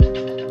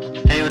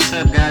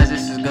up, guys?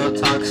 This is Go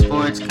Talk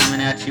Sports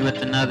coming at you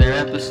with another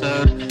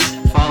episode.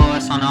 Follow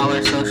us on all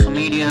our social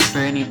media for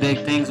any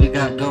big things we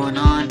got going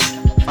on.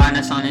 Find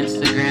us on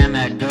Instagram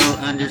at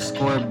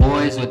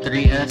go_boys with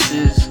 3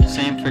 S's.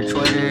 Same for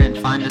Twitter, and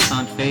find us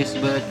on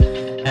Facebook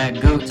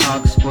at Go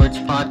Talk Sports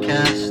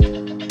Podcast.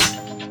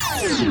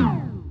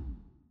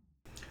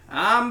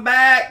 I'm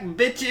back,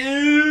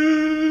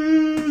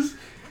 bitches!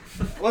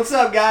 What's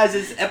up, guys?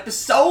 It's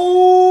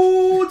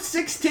episode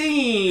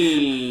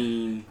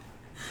 16.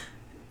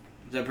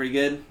 Is that pretty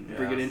good? Yeah,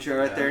 pretty good intro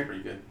right there?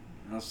 Pretty good.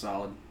 That was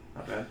solid.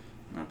 Not bad.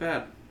 Not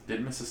bad.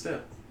 Didn't miss a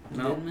step.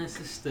 No. Didn't miss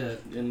a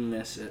step. Didn't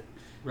miss it.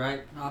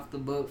 Right off the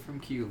boat from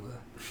Cuba.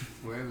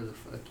 Wherever the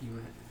fuck you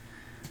went.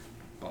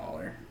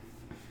 Baller.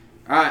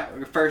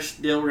 Alright,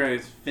 first deal, we're going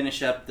to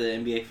finish up the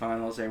NBA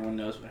Finals. Everyone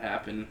knows what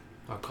happened.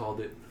 I called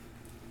it.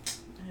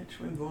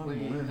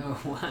 Oh,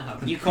 wow.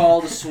 You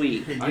called a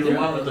sweep. I did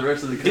one with the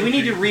rest of the country. Do we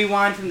need to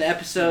rewind from the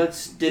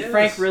episodes? Did Yes.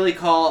 Frank really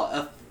call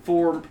a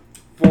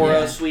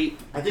 4-0 sweep?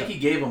 I think he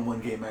gave him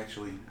one game,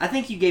 actually. I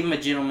think you gave him a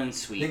gentleman's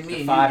sweep. I think me The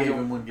and 5 you gave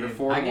to- him one or game.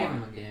 4 I to gave 1.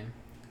 him a game.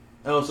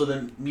 Oh, so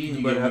then me and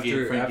you But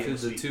gave Frank after a the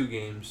sweep. 2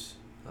 games,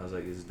 I was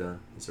like, it's done.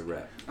 It's a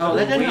wrap. Oh,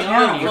 that doesn't Wait,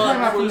 count. You're no,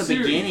 talking about for from the the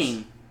series.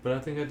 beginning. But I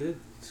think I did.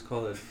 Just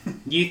call it.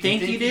 You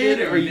think you did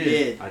or you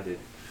did? I did.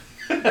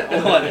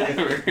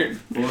 Whatever.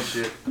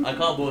 Bullshit. I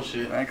call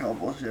bullshit. I call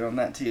bullshit on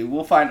that too.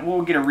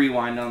 We'll get a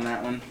rewind on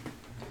that one.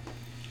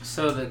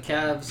 So the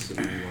Cavs. Should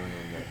be one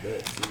on that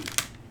bet,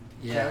 too.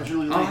 Yeah.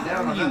 Casually Oh, laid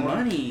down on you that one.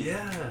 money.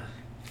 Yeah.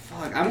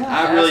 Fuck, Yeah,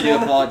 I really do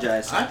asshole.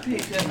 apologize. I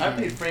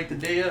paid Frank the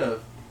day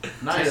of.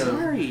 Night of.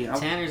 Sorry.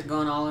 Tanner's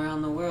going all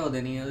around the world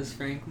and he owes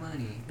Frank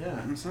money. Yeah.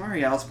 I'm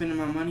sorry. I was spending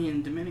my money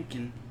in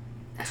Dominican.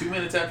 2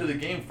 minutes after the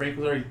game, Frank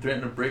was already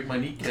threatening to break my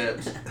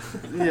kneecaps.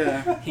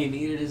 Yeah. He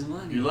needed his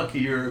money. You're lucky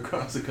you're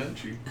across the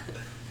country.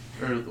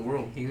 Or the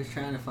world. He was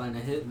trying to find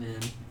a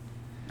hitman.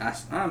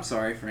 I'm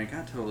sorry, Frank.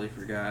 I totally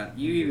forgot.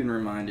 You even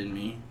reminded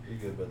me. You're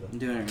good, brother. I'm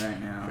doing it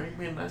right now. Frank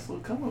made a nice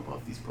little come up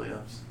off these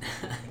playoffs.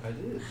 I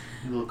did.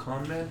 You little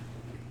con man.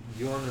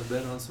 You want to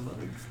bet on some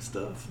other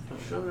stuff?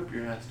 Shove it up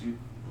your ass, dude.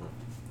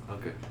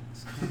 Okay.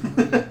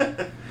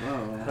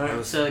 Whoa.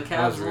 Alright. So the I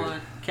Cavs was ready.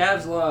 won.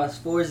 Cavs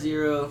lost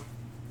 4-0.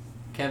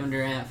 Kevin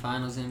Durant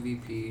Finals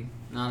MVP.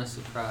 Not a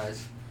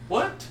surprise.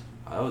 What?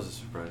 I was a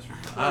surprise for me.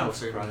 I was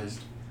For me.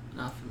 surprised.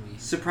 Not for me.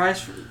 Surprise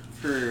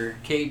for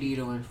KD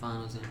to win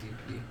Finals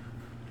MVP.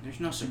 There's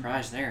no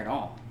surprise there at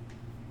all.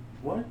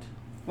 What?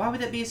 Why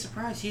would that be a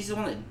surprise? He's the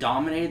one that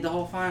dominated the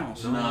whole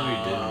finals.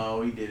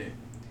 No, he didn't.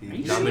 Are He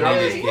you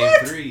dominated serious? game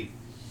What? 3.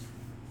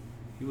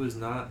 He was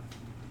not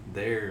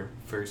there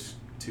first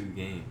 2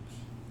 games.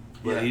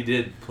 But Yeah. he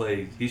did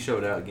play. He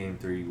showed out game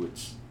 3,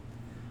 which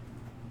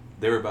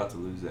they were about to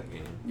lose that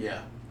game.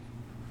 Yeah.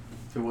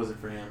 If it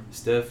wasn't for him.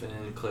 Steph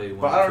and Clay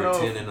But I won don't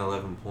for know 10 and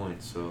 11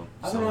 points. So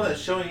I don't know that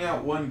showing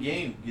out one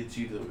game gets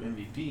you the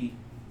MVP.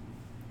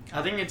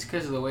 I think it's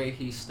because of the way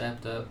he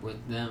stepped up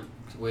with them,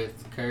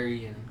 with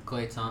Curry and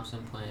Klay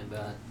Thompson playing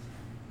bad.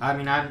 I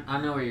mean, I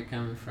know where you're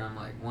coming from.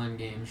 Like, one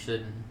game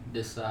shouldn't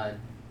decide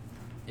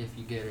if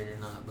you get it or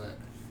not, but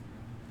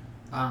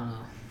I don't know.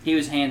 He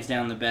was hands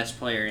down the best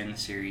player in the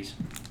series.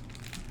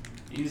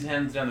 He's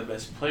hands down the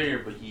best player,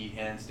 but he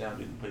hands down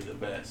didn't play the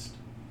best.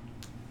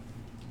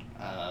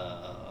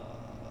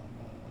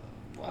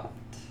 What?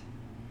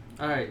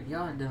 Alright,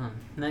 y'all are done.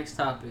 Next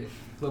topic.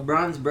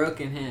 LeBron's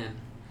broken hand.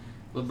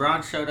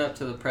 LeBron showed up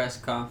to the press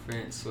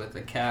conference with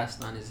a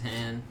cast on his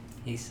hand.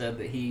 He said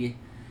that he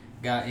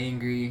got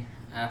angry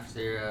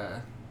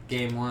after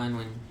game 1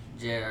 when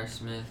J.R.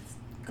 Smith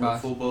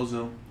cost Full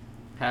bozo.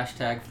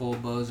 hashtag full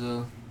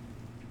bozo.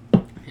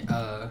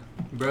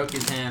 Broke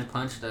his hand,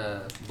 punched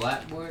a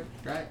blackboard,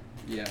 right?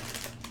 Yeah.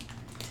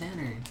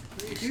 Tanner.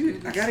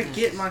 Dude, I gotta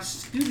get my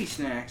Scooby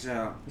snacks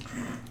out.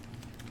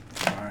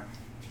 Alright.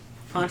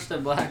 Punched a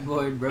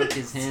blackboard, broke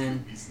his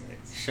hand,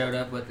 showed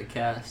up with the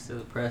cast to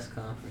the press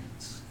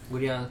conference. What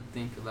do y'all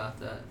think about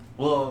that?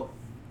 Well,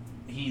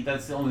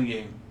 that's the only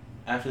game.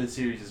 After the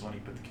series is when he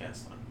put the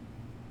cast on.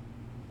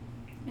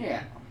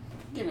 Yeah.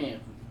 Give me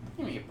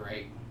a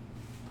break.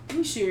 Are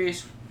you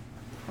serious?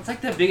 That's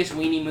like the biggest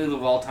weenie move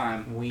of all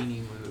time. Weenie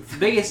move.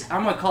 Biggest,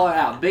 I'm gonna call it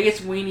out.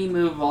 Biggest weenie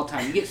move of all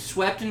time. You get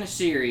swept in a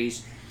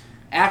series.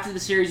 After the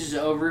series is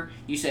over,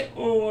 you say,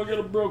 "Oh, I got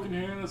a broken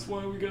hand. That's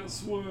why we got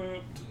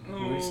swept."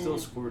 Oh. We still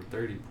scored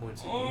 30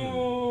 points a game.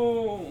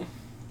 Oh.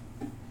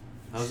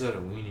 How's that a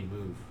weenie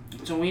move?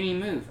 It's a weenie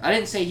move. I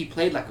didn't say he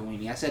played like a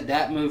weenie. I said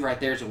that move right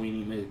there is a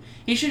weenie move.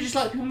 He should just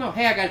let people know,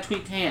 "Hey, I got a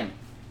tweaked hand."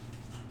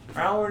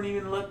 I wouldn't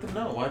even let them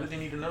know. Why did they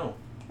need to know?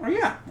 Or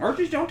yeah, or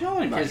just don't tell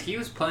anybody. Because he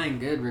was playing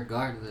good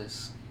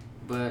regardless.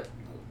 But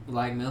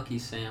like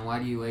Milky's saying, why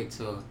do you wait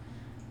till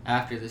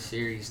after the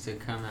series to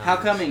come out? How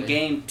and come in say-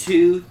 game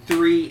 2,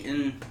 3,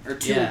 and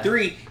 2 Yeah. and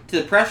 3 to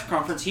the press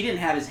conference he didn't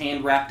have his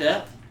hand wrapped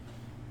up?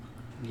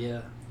 Yeah.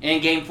 And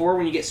in game 4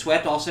 when you get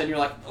swept, all of a sudden you're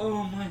like,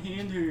 "Oh, my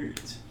hand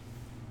hurts."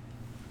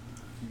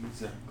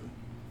 Exactly.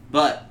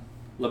 But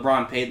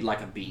LeBron paid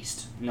like a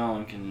beast. No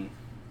one can.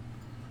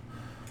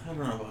 I don't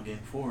know about game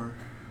 4.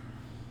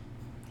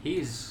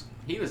 He's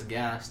he was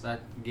gassed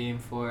that game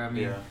 4. I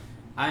mean, Yeah.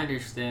 I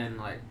understand,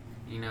 like,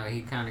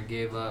 he kind of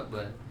gave up,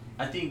 but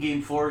I think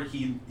game 4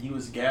 he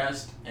was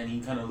gassed and he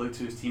kind of looked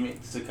to his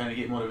teammates to kind of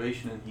get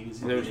motivation and he was.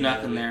 There was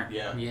nothing there.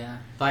 Yeah. yeah.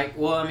 Like,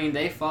 well, I mean,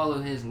 they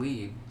follow his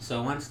lead,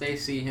 so once they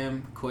see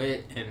him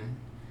quit and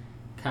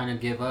kind of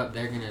give up,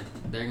 they're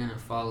gonna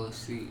follow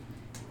suit.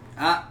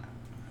 I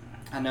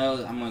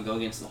know I'm gonna go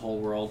against the whole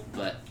world,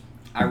 but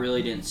I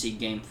really didn't see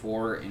game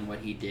 4 and what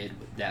he did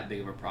with that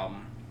big of a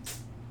problem.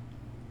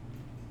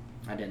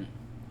 I didn't.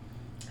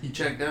 He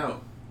checked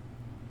out.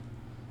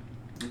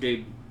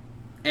 Dude,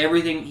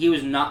 everything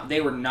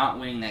they were not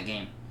winning that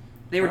game.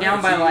 They were Right, down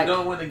so by you like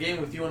don't win the game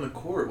with you on the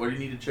court. Why do you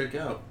need to check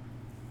out?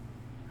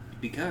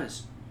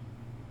 because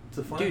It's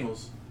the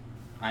finals.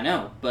 I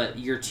know, but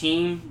your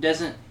team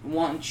doesn't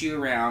want you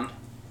around.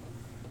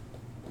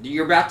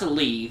 You're about to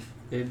leave.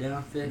 They're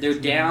down 15. They're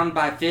down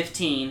by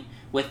 15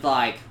 with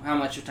like how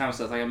much of time was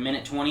left? Like a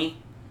minute 20?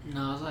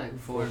 No, it was like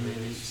 4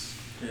 minutes.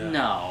 Yeah.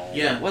 No,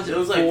 Yeah, it wasn't it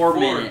was like 4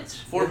 minutes.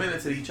 4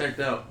 minutes that he checked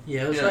out.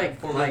 Yeah, it was Yeah, like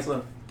 4 minutes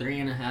left.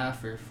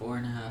 3.5 or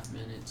 4.5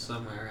 minutes,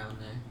 somewhere around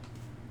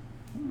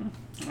there.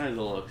 That was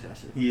a little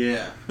excessive.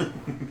 Yeah.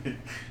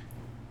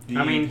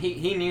 I mean,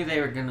 he knew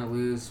they were gonna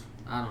lose.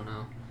 I don't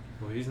know.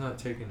 Well, he's not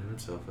taking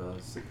himself out.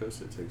 It's the coach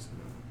that takes him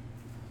out.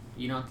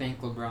 You don't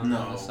think LeBron No.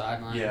 on the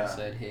sideline Yeah.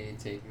 said, "Hey,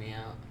 take me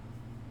out"?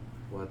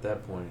 Well, at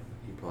that point,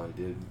 he probably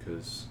did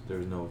because there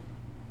was no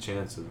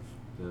chance of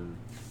them.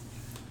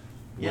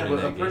 Yeah, winning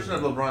but a that person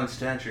game. of LeBron's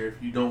stature,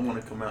 if you don't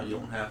want to come out, you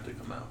don't have to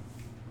come out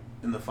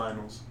in the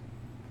finals.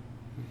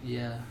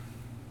 Yeah.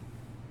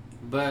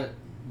 But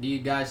do you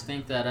guys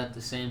think that at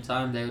the same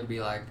time they would be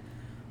like,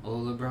 "Oh,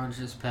 LeBron's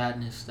just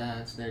padding his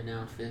stats. They're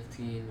down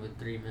 15 with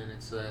 3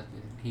 minutes left,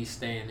 and he's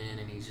staying in,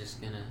 and he's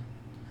just gonna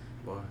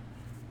Why?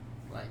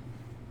 like,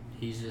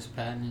 he's just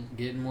padding,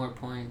 getting more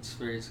points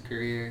for his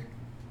career."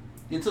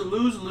 It's a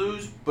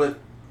lose-lose, but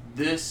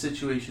this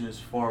situation is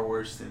far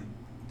worse than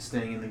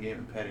staying in the game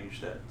and padding your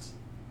stats.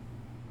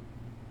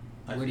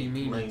 I What do you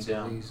think mean laying it's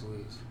down. a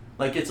lose-lose?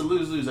 Like, it's a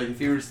lose-lose. Like, if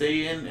he were to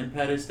stay in and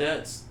pad his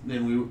stats,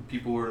 then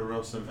people were to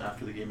roast him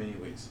after the game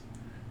anyways.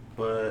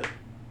 But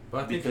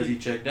But I think because he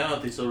checked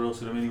out, they still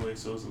roasted him anyway,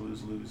 so it's a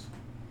lose-lose.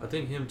 I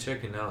think him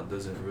checking out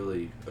doesn't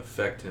really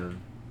affect him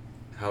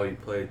how he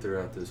played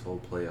throughout this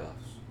whole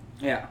playoffs.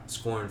 Yeah.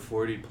 Scoring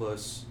 40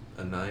 plus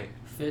a night.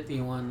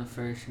 51 the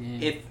first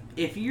game.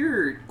 If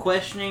you're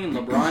questioning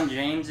LeBron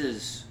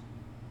James's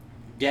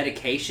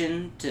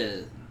dedication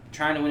to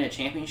trying to win a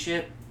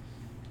championship,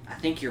 I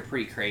think you're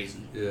pretty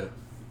crazy Yeah.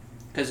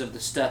 because of the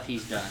stuff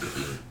he's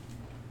done.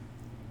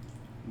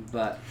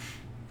 But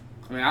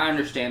I mean, I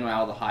understand why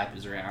all the hype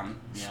is around.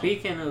 You know.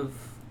 Speaking of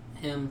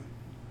him,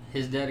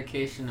 his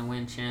dedication to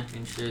win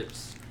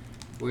championships,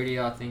 where do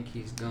y'all think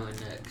he's going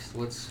next?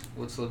 What's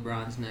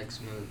LeBron's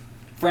next move?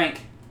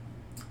 Frank,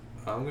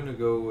 I'm going to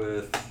go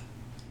with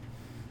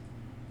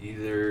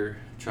either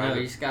No,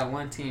 you just got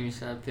one team. You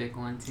just gotta pick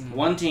one team.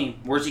 one team.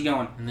 Where's he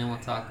going? And then we'll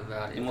talk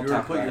about it. And If we'll you were to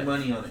talk put about your it.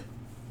 money on it,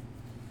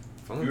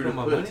 If I'm if you going to were put to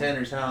my put money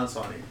Tanner's house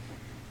on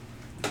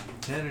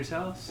Tanner's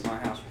house? My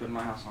house. Put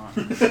my house on.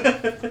 it.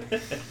 I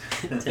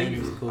think,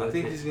 Tanner's cool I with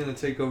think it. he's going to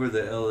take over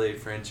the LA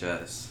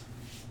franchise.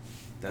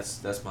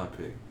 That's my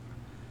pick.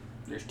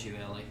 There's 2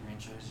 LA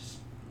franchises.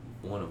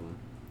 One of them.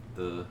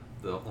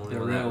 The only The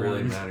one that real really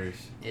one. matters.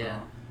 Yeah.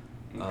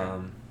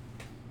 Okay.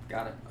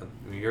 Got it.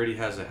 He already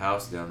has a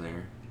house down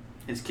there.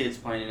 His kid's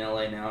playing in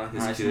LA now in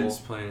His high kid's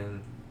school.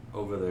 playing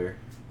over there.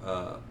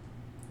 I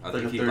It's like a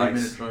think he 30-minute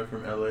likes. drive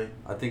from LA.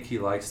 I think he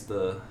likes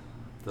the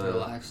The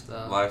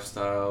lifestyle.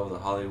 lifestyle, the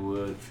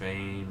Hollywood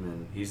fame,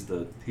 and he's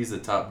the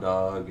top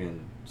dog,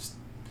 and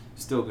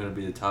still gonna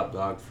be the top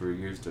dog for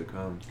years to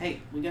come.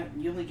 Hey, you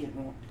only get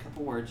a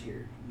couple words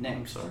here. Next.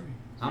 I'm sorry.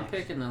 I'm Next.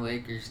 picking the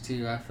Lakers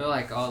too. I feel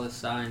like all the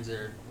signs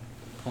are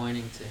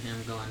pointing to him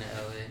going to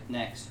LA.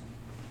 Next.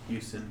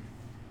 Houston.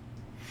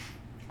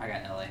 I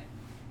got LA.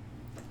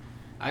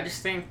 I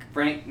just think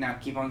Frank, now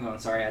keep on going.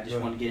 Sorry, I just Go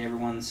want to get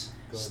everyone's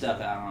Go ahead.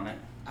 stuff out on it.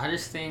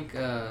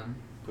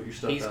 Put your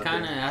stuff he's out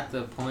kind of there. at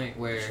the point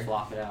where Just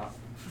flop it out.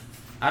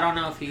 I don't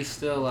know if he's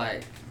still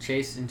like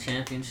chasing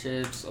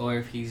championships or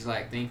if he's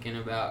like thinking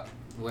about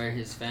where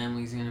his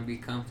family's gonna be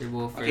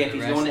comfortable for Okay, the if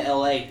he's rest. going to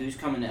LA, who's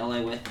coming to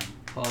LA with him?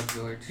 Paul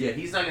George. Yeah,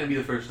 he's not going to be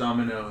the first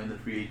domino in the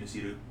free agency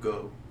to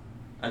go.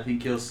 I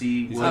think he'll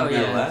see. He's what- gonna be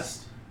yeah.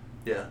 last.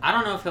 Yeah. I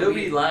don't know if He'll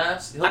be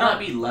last. He'll I don't- not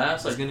be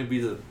last. He's Like, gonna be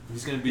the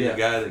Yeah.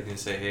 guy that can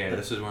say, "Hey,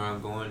 this is where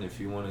I'm going. If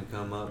you want to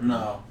come up."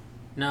 no.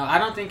 No, I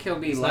don't think he'll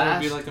be It's not gonna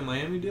last. be like a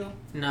Miami deal.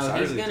 No, Sorry,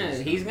 he's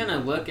Lakers. gonna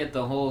look at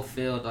the whole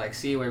field, like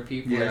see where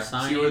people Yeah. are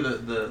signing, See where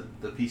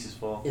the pieces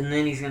fall. and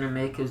then he's gonna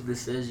make his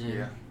decision.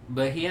 Yeah.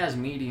 But he has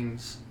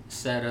meetings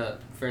set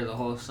up for the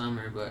whole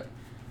summer. But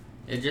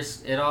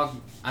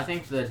I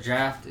think the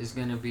draft is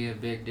gonna be a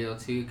big deal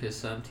too, because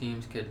some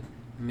teams could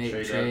make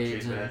Trade up, trades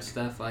trade and back.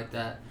 stuff like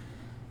that.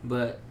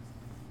 But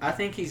I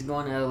think he's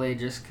going to LA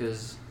just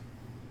because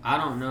I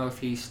don't know if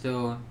he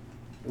still.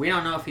 We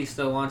don't know if he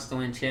still wants to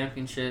win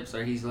championships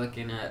or he's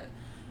looking at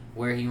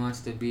where he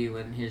wants to be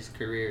when his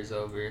career is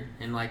over.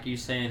 And like you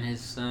saying, his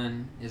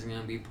son is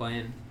going to be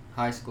playing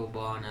high school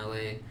ball in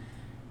LA.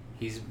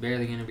 He's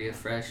barely going to be a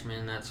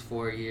freshman. That's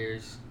 4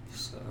 years.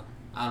 So,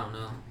 I don't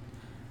know.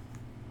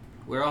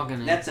 We're all going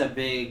to... That's a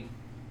big...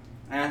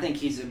 I think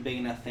he's a big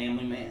enough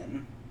family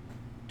man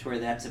to where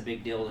that's a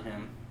big deal to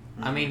him.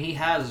 I mean, he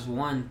has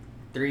won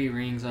 3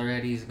 rings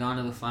already. He's gone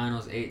to the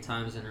finals 8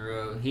 times in a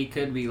row. He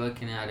could be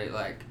looking at it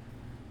like...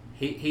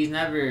 He's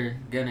never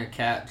going to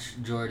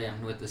catch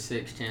Jordan with the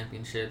 6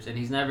 championships, and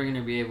he's never going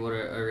to be able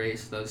to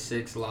erase those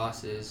 6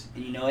 losses.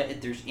 And you know what?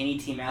 If there's any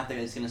team out there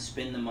that's going to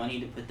spend the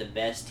money to put the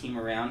best team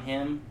around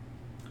him,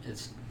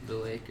 it's the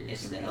Lakers.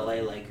 it's the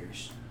LA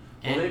Lakers.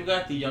 Well, And they've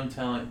got the young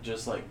talent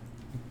just like...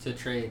 to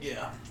trade.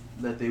 Yeah.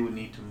 That they would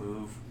need to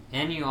move.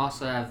 And you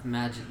also have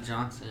Magic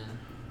Johnson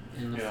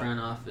in the front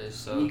office.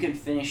 So You can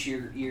finish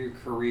your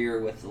career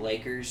with the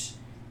Lakers,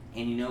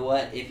 and you know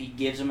what? If he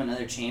gives them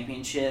another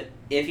championship,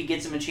 if he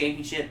gets them a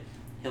championship,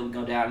 he'll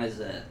go down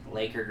as a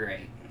Laker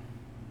great.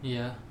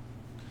 yeah.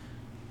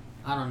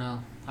 I don't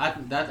know. I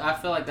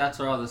feel like that's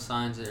where all the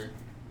signs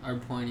are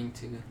pointing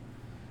to.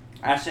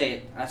 I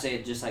say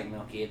it just like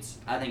Milky.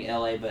 I think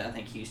LA, but I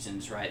think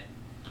Houston's right.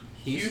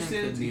 Houston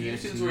could be there,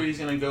 Houston's too. where he's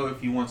going to go if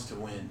he wants to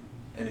win.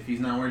 And if he's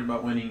not worried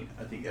about winning,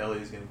 I think LA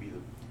is going to be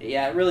the...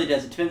 Yeah, it really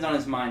does. It depends on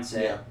his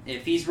mindset. Yeah.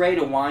 If he's ready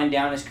to wind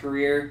down his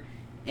career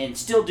and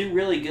still do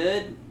really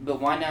good, but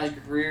wind down his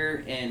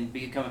career and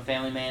become a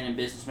family man and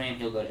businessman,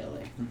 he'll go to LA.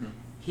 Mm-hmm.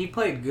 He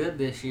played good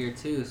this year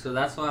too, so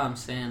that's why I'm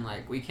saying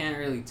like we can't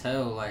really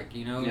tell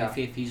Yeah.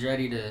 if he's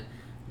ready to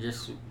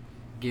just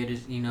get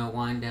his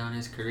wind down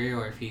his career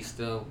or if he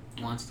still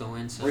wants to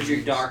win some. Where's your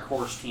games. dark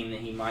horse team that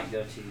he might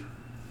go to?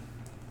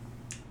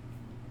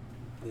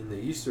 In the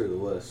East or the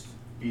West?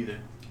 Either.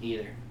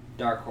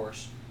 Dark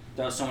horse.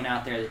 Throw someone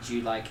out there that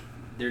you like.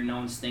 No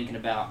one's thinking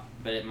about,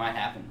 but it might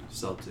happen.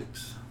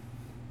 Celtics.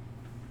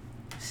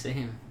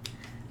 Same.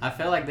 I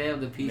feel like they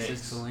have the pieces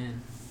Knicks. to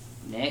win.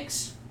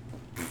 Knicks.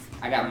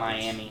 I got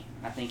Miami.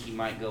 I think he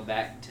might go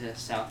back to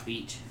South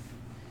Beach.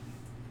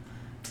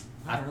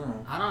 I don't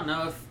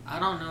know. I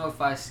don't know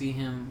if I see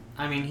him.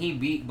 I mean, he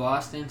beat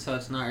Boston, so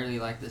it's not really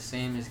like the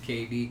same as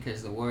KD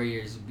because the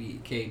Warriors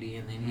beat KD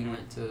and then he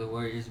went to the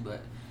Warriors.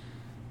 But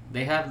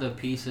they have the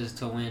pieces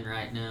to win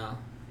right now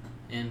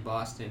in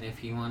Boston if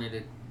he wanted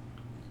to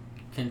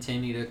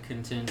continue to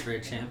contend for a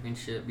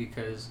championship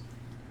because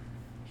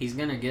he's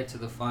gonna get to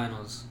the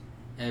finals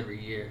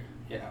every year.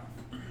 Yeah.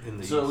 In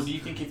the So East. do you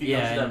think if he Yeah,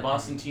 goes to that and-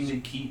 Boston team, they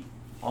keep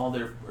all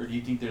their... Or do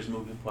you think there's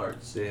moving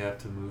parts? They have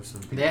to move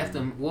some people. They have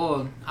to.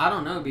 Well, I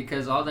don't know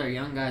because all their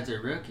young guys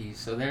are rookies,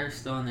 so they're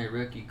still on their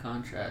rookie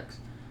contracts.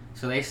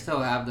 So they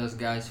still have those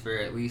guys for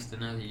at least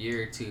another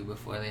year or 2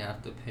 before they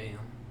have to pay them.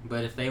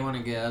 But if they want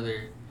to get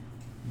other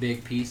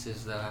big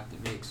pieces, they'll have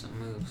to make some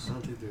moves. I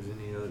don't think there's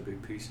any other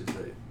big pieces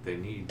that they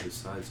need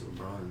besides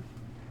LeBron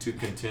to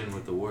contend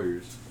with the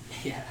Warriors.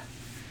 Yeah,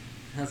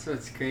 that's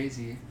what's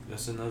crazy.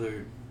 That's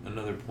another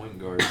point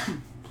guard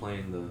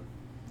playing the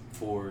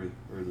 4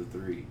 or the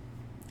 3,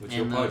 which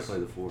he'll And probably those- play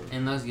the 4.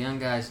 And those young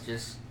guys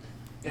just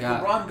If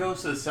got. LeBron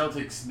goes to the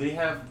Celtics, they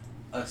have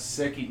a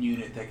second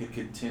unit that could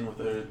contend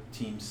with other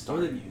teams'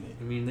 starting unit.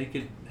 I mean, they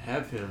could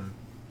have him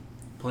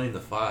playing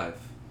the 5,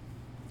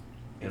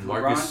 and If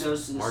Marcus LeBron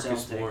goes to the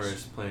Celtics-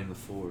 Morris playing the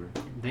 4.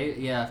 If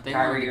they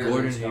Kyrie want to Gordon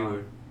Irving's gone.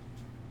 Hayward.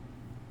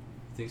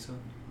 You think so?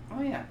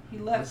 Oh yeah, he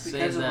left Let's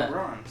because of save that.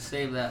 LeBron.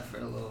 Save that for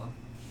a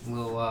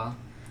little while.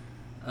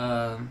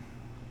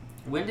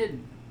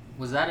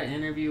 Was that an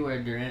interview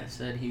where Durant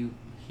said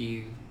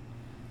he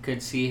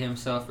could see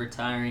himself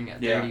retiring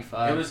at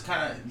 35? It was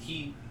kind of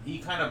he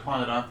kind of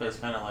pawned it off as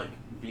kind of like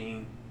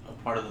being a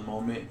part of the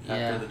moment Yeah.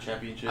 after the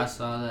championship. I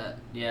saw that.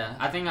 Yeah,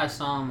 I think I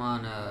saw him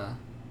on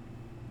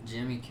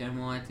Jimmy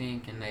Kimmel, I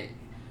think, and they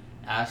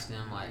asked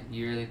him like,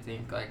 "You really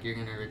think like you're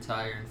gonna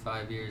retire in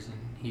 5 years?" And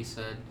he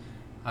said,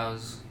 "I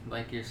was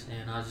like you're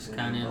saying, I was just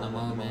kind of in the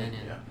moment,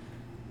 and yeah.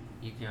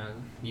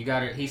 you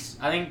gotta."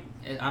 I think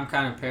I'm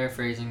kind of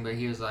paraphrasing, but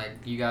he was like,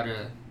 "You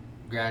gotta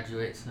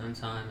graduate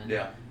sometime and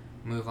Yeah.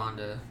 move on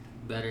to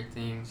better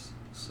things."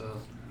 So,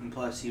 And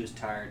plus, he was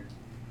tired.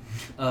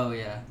 oh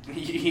yeah,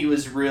 He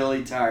was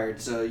really tired.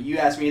 So you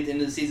asked me at the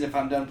end of the season if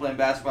I'm done playing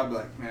basketball, I'd be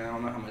like, man, I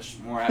don't know how much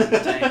more I have in the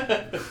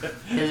tank. because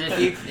if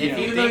you You know, think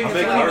even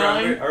though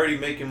I'm you're already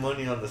making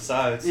money on the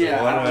side, so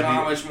Yeah, why I don't do know I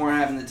how need... much more I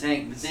have in the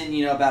tank. But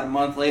then, about a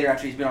month later,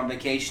 after he's been on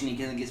vacation, he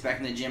gets back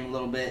in the gym a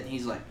little bit, and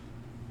he's like,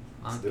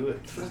 Let's do it.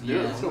 let's do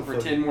it. Let's go for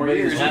Fuck. 10 more But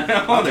years. he's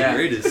I'm the Yeah.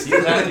 greatest. He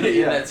had to in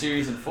Yeah. that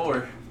series in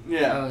 4.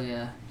 Yeah. Oh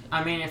yeah.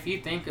 I mean, if you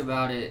think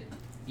about it,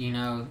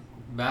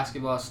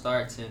 basketball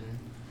starts in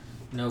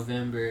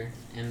November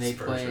and they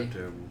Spurs play are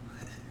terrible.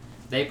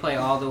 they play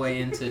all the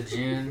way into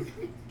June.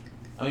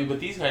 I mean, but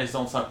these guys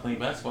don't stop playing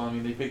basketball. I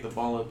mean, they pick the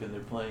ball up and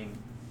they're playing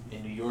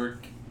in New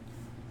York.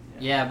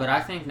 Yeah, but I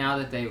think now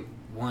that they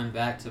won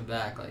back to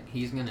back, like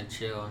he's gonna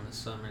chill in the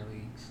summer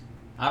leagues.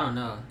 I don't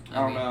know. I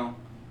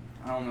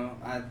don't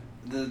know.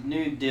 The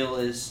new deal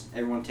is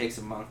everyone takes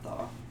a month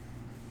off.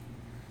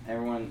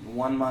 Everyone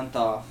 1 month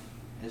off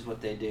is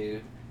what they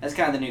do. That's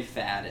kind of the new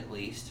fad, at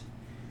least.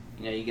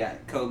 You know, you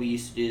got Kobe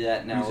used to do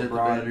that. Now Reset the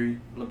battery.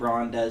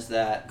 LeBron does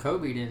that.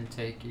 Kobe didn't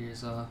take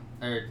years off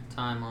or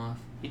time off.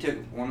 He took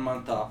 1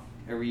 month off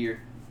every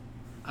year.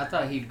 I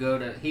thought he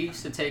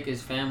used to take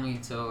his family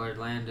to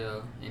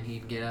Orlando and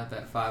he'd get up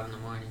at 5 in the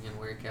morning and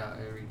work out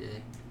every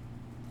day.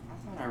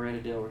 I thought I read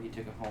a deal where he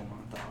took a whole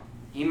month off.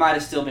 He might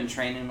have still been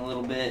training a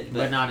little bit,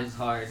 But not as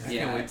hard. I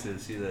can't wait to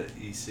see that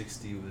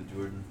E60 with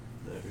Jordan.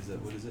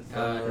 What is it?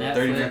 Netflix.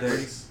 30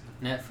 days.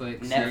 Netflix.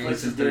 Netflix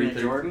series. is doing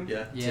a Jordan?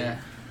 Yeah. Yeah.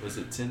 Was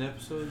it 10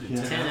 episodes? Or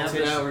Yeah.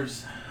 10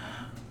 hours.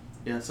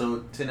 Yeah,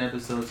 so 10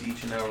 episodes,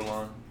 each an hour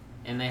long.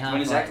 And they have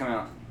When does that come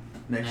out?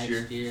 Next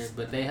year.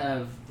 But they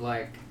have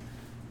like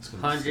It's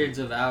gonna be hundreds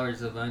of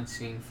hours of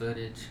unseen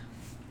footage.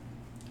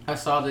 I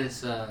saw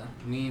this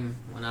meme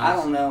when I I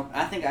was... don't know.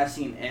 I think I've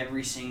seen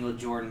every single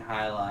Jordan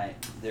highlight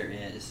there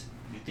is.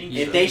 You think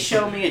If so? they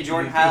show me a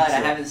Jordan You think highlight I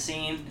so? haven't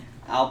seen,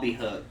 I'll be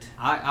hooked.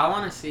 I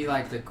want to see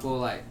like the cool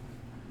like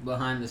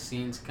behind the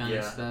scenes kind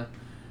of Yeah. stuff.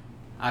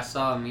 I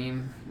saw a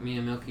meme, me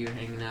and Milky were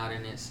hanging out,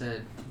 and it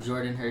said,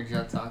 Jordan heard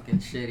y'all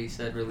talking shit, he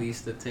said release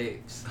the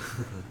tapes.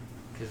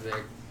 Because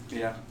they're...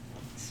 Yeah.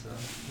 So,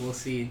 we'll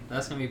see.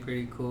 That's going to be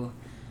pretty cool.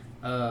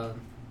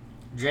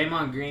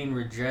 Draymond Green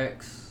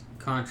rejects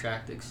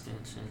contract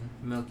extension.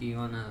 Milky, you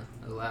want to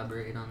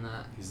elaborate on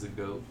that? He's the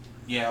GOAT.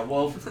 Yeah,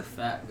 well, It's a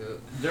fat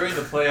goat. during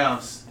the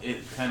playoffs, it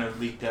kind of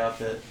leaked out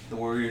that the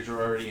Warriors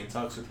were already in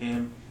talks with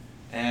him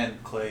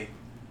and Clay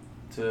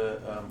to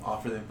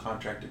offer them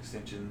contract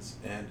extensions.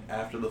 And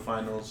after the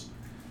finals,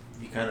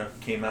 he kind of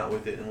came out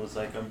with it and was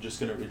like, I'm just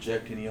going to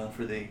reject any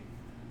offer they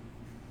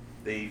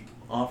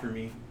offer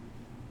me.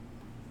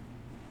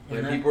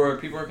 And people are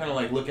kind of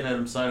like looking at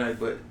him side-eyed,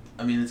 but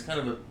I mean,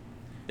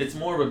 it's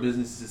more of a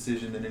business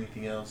decision than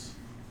anything else.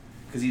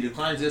 Because he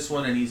declines this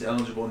one and he's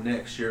eligible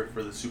next year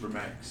for the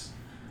Supermax.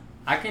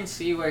 I can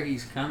see where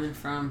he's coming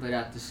from, but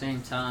at the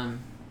same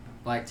time,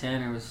 like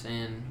Tanner was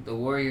saying, the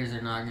Warriors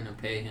are not going to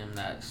pay him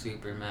that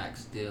super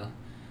max deal.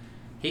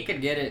 He could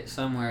get it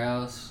somewhere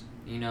else,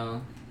 you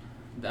know.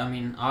 I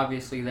mean,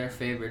 obviously they're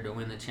favored to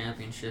win the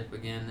championship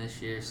again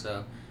this year,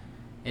 so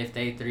if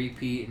they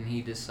three-peat and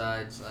he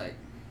decides, like,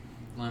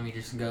 let me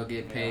just go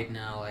get paid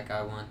now, like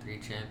I won 3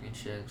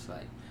 championships,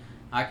 like,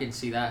 I can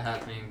see that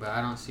happening, but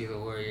I don't see the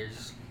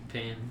Warriors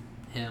paying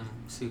him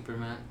super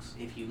max.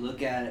 If you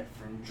look at it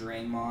from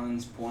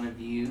Draymond's point of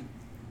view,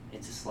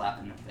 it's a slap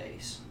in the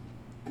face.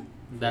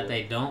 That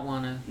they don't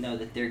want to... No,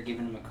 that they're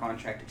giving him a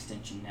contract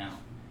extension now.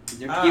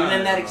 They're I giving him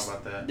don't know that,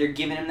 about that. They're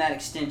giving him that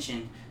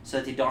extension so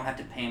that they don't have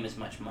to pay him as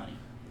much money.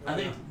 I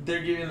think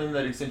they're giving them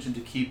that extension to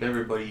keep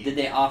everybody. Did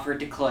they offer it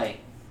to Clay?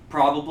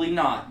 Probably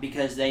not,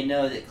 because they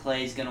know that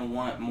Clay's going to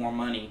want more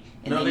money,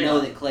 and No, they they know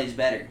are- that Clay's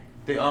better.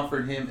 They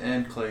offered him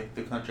and Clay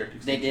the contract They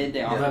extension. did? They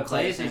Yeah. offered But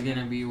Clay Clay's is same? going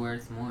to be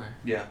worth more.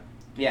 Yeah.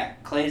 Yeah,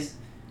 Clay's...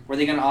 Were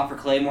they going to offer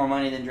Clay more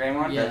money than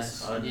Draymond?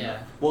 Yes, That's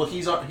yeah. Well,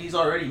 he's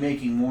already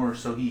making more,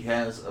 so he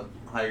has a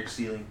higher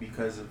ceiling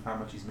because of how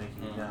much he's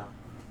making now.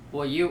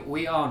 Well,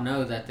 we all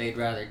know that they'd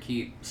rather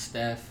keep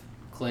Steph,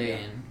 Clay,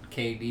 and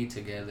KD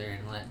together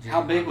and let Draymond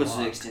How big was walk.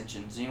 the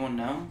extension? Does anyone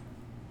know?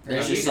 They're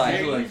It's It's just like...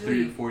 usually like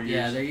 3 or 4 years.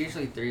 Yeah, they're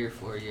usually 3 or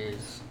 4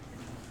 years.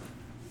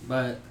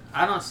 But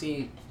I don't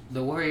see...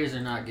 The Warriors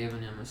are not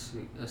giving him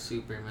a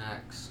super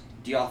max.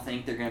 Do y'all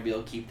think they're going to be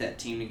able to keep that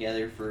team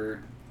together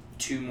for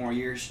 2 more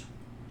years?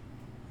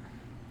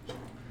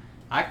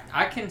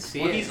 I can see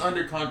Well, it. he's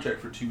under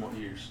contract for 2 more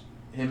years.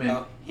 Him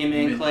and Him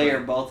and Clay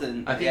are both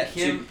in... I think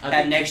him- I Have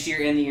think next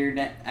year and the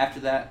year after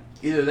that?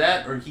 either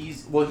that or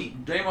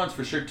Draymond's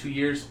for sure 2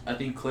 years. I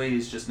think Clay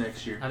is just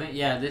next year. I think,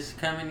 yeah, this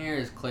coming year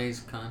is Clay's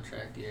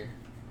contract year.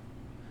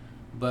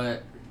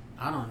 But,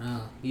 I don't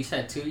know. You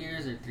said 2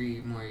 years or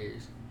 3 more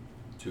years?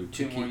 2.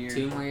 2 more years.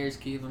 2 more years,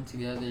 keep them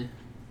together.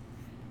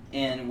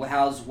 And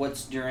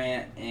what's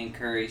Durant and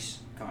Curry's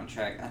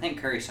contract? I think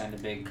Curry signed a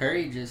big...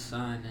 Curry just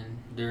signed, and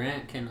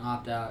Durant can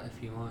opt out if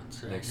he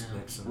wants right Next now.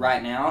 summer.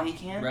 Right now he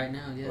can? Right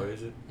now, yeah. What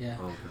is it? Yeah.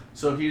 Oh, okay.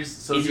 So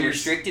here's Is he a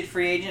restricted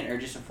free agent or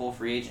just a full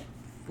free agent?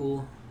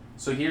 Full.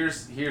 So here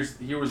was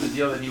the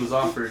deal that he was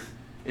offered.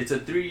 It's a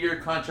 3-year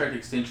contract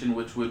extension,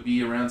 which would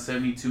be around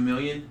 $72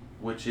 million,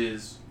 which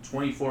is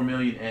 $24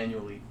 million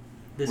annually.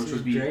 This which is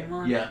would be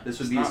Draymond? Yeah, this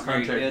would It's be not his very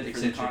contract good for the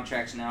extension.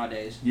 contracts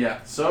nowadays. Yeah.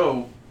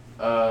 So,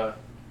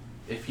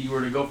 if he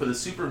were to go for the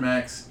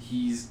Supermax,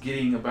 he's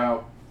getting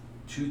about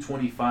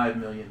 $225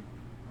 million,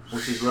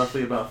 which is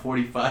roughly about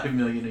 $45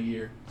 million a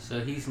year.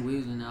 So he's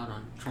losing out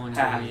on $20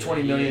 Ah, million.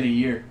 $20 million a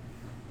year,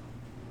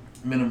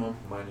 minimum.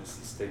 Minus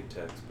the state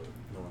tax, but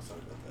no one's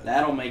talking about that.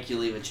 That'll make you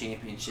leave a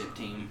championship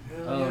team.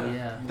 Hell Oh,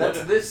 yeah.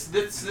 This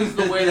is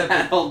the way that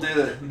That'll do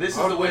it. this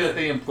is the way that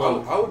they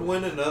implode. I would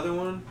win another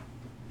one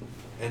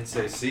and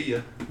say see ya.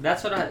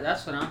 That's what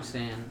I'm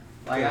saying.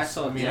 Like I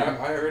saw. I mean, Tanner-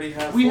 I already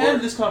have. We 4.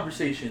 had this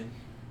conversation,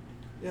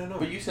 Yeah, no.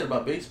 but you said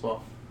about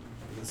baseball.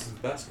 This is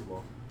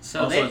basketball.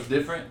 so Also, it's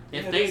different.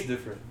 if Yeah, they it is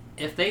different.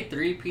 if they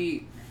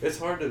three-peat, It's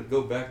hard to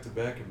go back to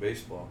back in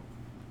baseball.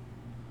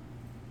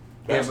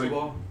 Yeah, but-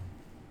 Basketball,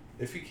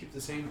 if you keep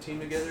the same team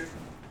together,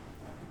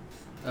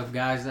 of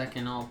guys that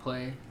can all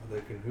play.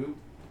 that can hoop,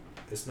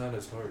 it's not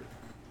as hard.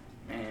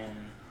 Man,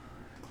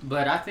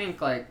 But I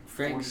think like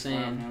Frank's 45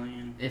 saying,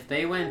 million. if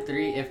they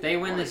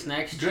win this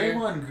next year,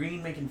 Draymond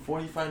Green making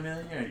 $45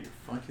 million? You're out of your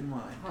fucking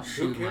mind. I'll Who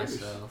shoot cares?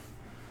 myself.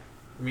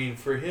 I mean,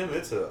 for him,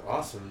 it's a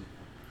awesome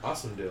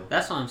deal.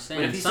 That's what I'm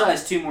saying. But if he still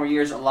has 2 more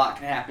years, a lot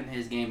can happen in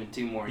his game in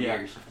 2 more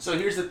years. So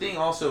here's the thing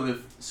also,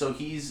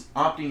 he's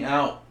opting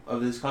out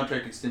of this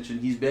contract extension,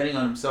 he's betting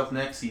on himself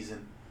next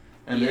season.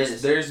 And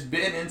there's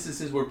been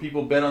instances where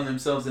people bet on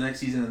themselves the next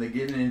season and they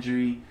get an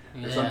injury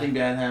or something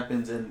bad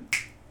happens and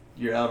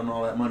you're out on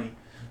all that money.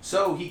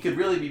 So he could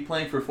really be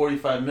playing for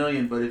 $45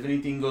 million, but if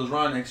anything goes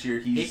wrong next year,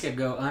 he could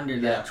go under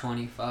that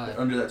 25.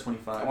 Under that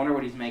 25. I wonder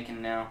what he's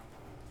making now.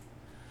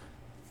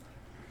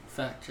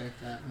 Fact check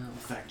that. No.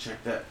 Fact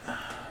check that.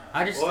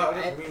 I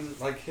mean,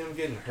 like him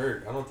getting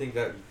hurt, I don't think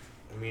that.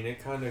 I mean,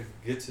 it kind of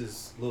gets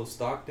his little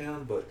stock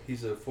down, but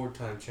he's a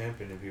 4-time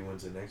champion if he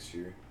wins it next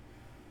year.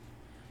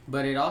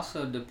 But it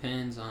also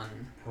depends on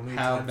how many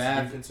how times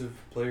bad. Defensive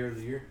Player of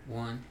the Year?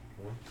 One.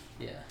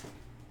 Yeah.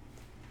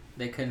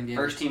 They couldn't give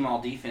First team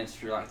all defense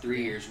for like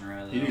 3 years in a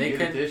row. Though. He didn't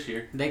get it this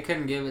year. They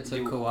couldn't give it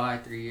to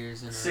Kawhi 3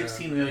 years in a row.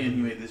 $16 million he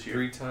made this year.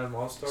 3-time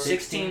All-Star.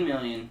 $16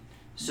 million.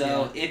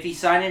 So if he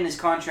signed in his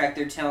contract,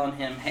 they're telling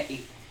him,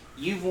 hey,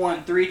 you've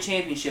won 3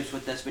 championships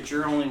with us, but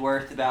you're only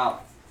worth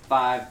about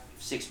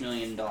 $5-6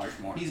 million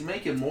more. He's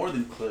making more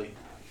than Clay.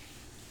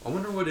 I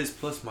wonder what his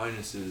plus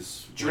minus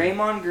is.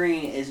 Draymond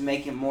Green is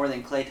making more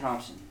than Klay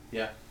Thompson.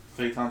 Yeah.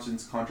 Klay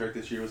Thompson's contract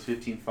this year was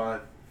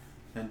 $15.5,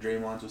 and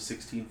Draymond's was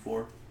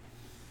 $16.4.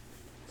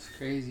 It's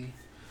crazy.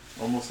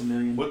 Almost $1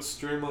 million. What's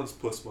Draymond's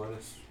plus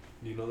minus?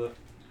 Do you know that?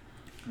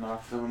 Not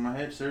off the top of my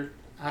head, sir.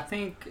 I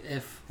think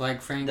if,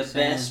 like Frank The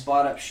said, best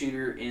spot-up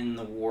shooter in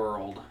the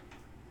world.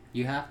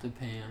 you have to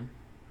pay him.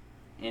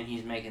 And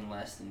he's making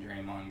less than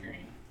Draymond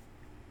Green.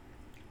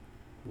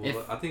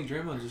 Well, I think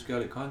Draymond just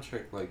got a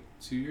contract like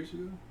 2 years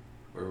ago,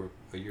 or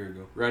a year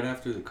ago, right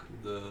after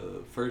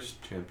the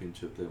first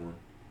championship they won.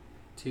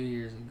 2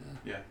 years ago.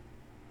 Yeah.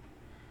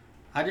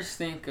 I just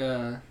think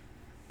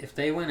if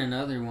they win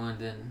another one,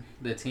 then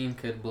the team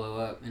could blow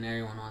up, and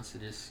everyone wants to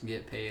just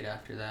get paid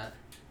after that,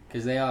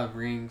 because they all have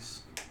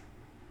rings.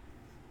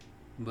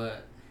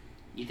 But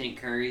You think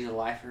Curry's a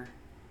lifer?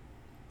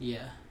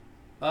 yeah,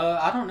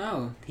 I don't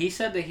know. He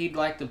said that he'd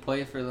like to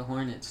play for the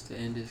Hornets to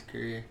end his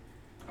career.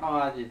 Oh,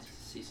 I did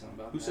see something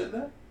about Who that. said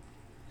that?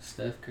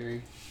 Steph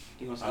Curry.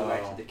 He wants to go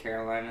back to the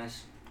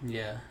Carolinas.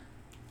 Yeah,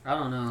 I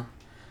don't know.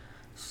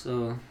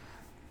 So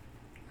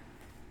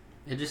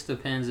it just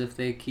depends if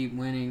they keep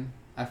winning.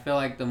 I feel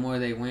like the more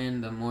they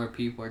win, the more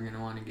people are going to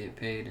want to get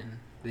paid, and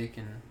they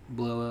can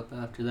blow up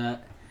after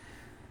that.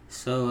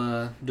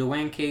 So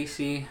Dwayne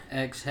Casey,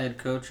 ex-head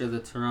coach of the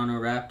Toronto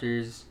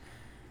Raptors,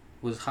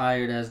 was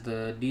hired as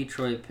the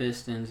Detroit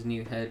Pistons'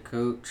 new head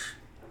coach,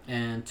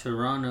 and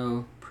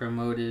Toronto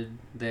promoted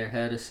their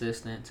head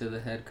assistant to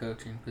the head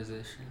coaching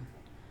position.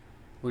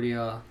 What do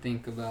y'all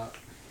think about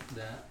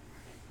that?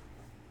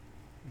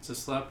 It's a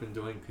slap in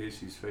Dwayne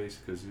Casey's face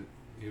because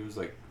he was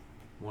like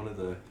one of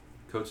the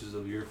Coaches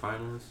of the Year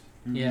finalists.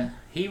 Mm-hmm. Yeah,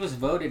 he was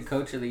voted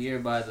Coach of the Year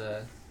by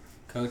the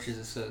Coaches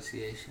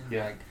Association.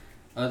 Yeah. Like,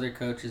 other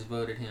coaches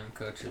voted him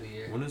Coach of the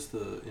Year. When is the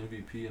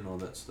MVP and all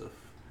that stuff?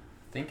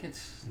 I think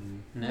it's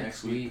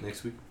Next week.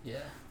 Next week? Yeah.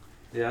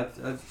 Yeah,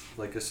 I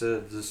like I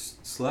said,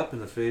 just slap in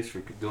the face for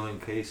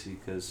Dwayne Casey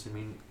because, I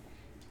mean,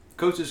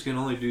 coaches can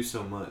only do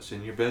so much,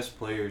 and your best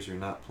players are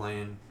not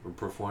playing or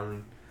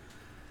performing.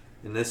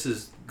 And this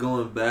is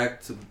going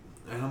back to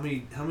how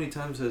many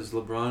times has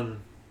LeBron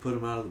put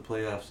him out of the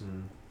playoffs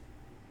in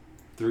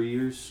 3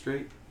 years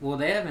straight? Well,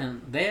 they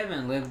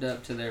haven't lived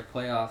up to their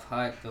playoff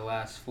hype the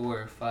last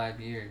 4 or 5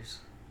 years.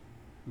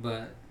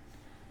 But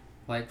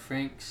like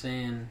Frank's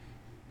saying,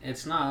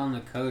 it's not on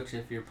the coach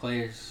if your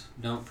players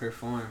don't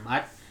perform.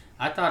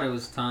 I thought it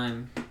was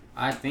time.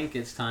 I think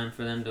it's time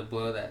for them to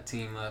blow that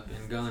team up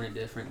and go in a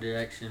different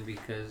direction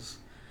because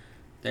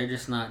they're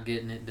just not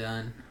getting it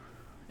done.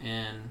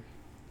 And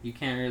you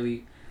can't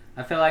really...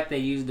 I feel like they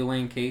use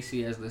Dwayne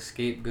Casey as the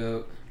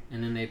scapegoat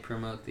and then they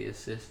promote the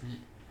assistant.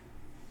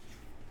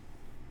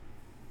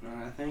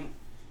 I think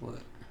What?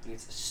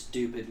 it's a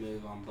stupid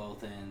move on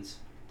both ends.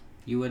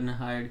 You wouldn't have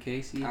hired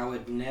Casey? I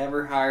would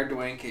never hire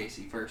Dwayne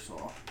Casey, first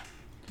of all.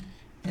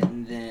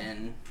 And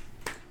then,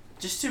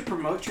 just to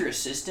promote your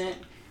assistant,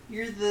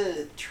 you're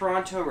the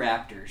Toronto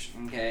Raptors,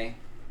 okay?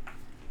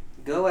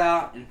 Go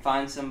out and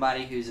find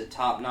somebody who's a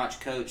top-notch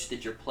coach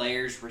that your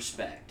players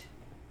respect.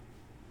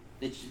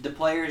 That the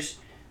players,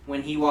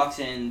 when he walks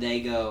in, they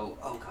go,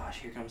 oh gosh,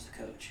 here comes the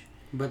coach.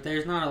 But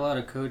there's not a lot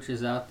of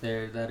coaches out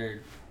there that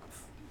are,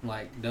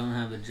 like, don't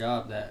have a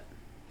job that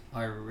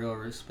are real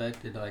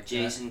respected like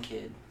Jason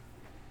Kidd.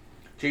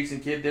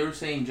 Jason Kidd, they were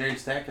saying Jerry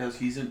Stackhouse.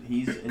 He's in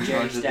Jerry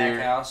charge of their.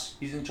 Stackhouse.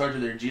 He's in charge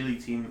of their G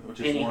League team, which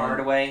Penny is one.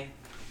 Hardaway.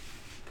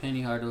 that.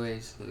 Penny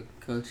Hardaway's the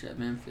coach at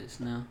Memphis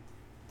now.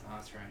 Oh,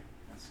 that's right.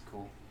 That's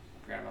cool.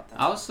 Forgot about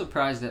that. I was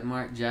surprised that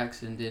Mark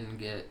Jackson didn't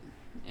get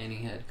any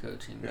head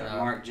coaching Yeah, job.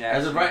 Mark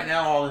Jackson. As of right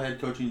now, all the head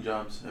coaching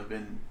jobs have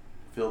been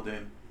filled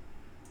in.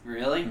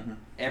 Really? Mm-hmm.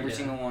 Every Yeah.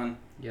 single one.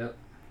 Yep.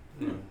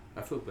 Yeah,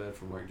 I feel bad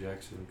for Mark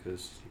Jackson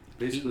because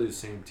basically the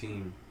same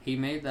team He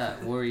made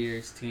that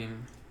Warriors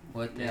team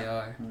what they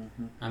are.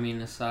 Mm-hmm. I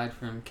mean, aside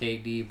from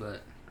KD,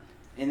 but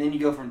And then you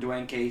go from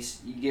Dwayne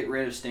Case, you get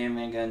rid of Stan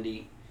Van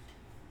Gundy,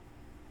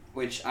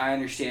 which I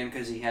understand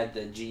because he had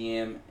the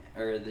GM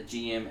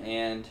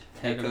and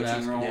head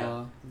coaching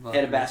role,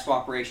 head of basketball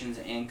operations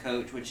and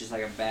coach, which is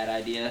like a bad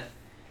idea.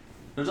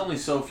 There's only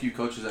so few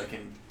coaches that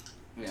can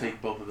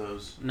take both of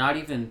those. Not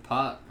even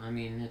Pop. I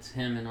mean, it's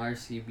him and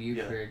R.C.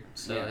 Buford,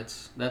 so Yeah.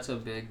 that's a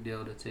big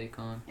deal to take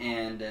on.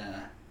 And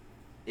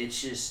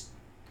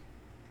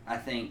I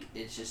think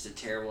it's just a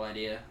terrible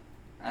idea.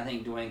 I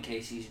think Dwayne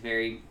Casey's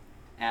very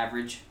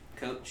average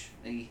coach.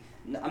 I'm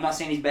not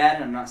saying he's bad,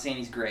 and I'm not saying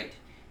he's great.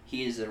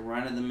 He is a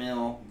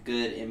run-of-the-mill,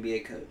 good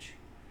NBA coach.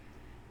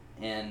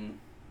 And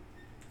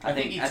I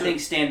think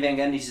Stan Van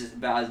Gundy's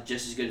about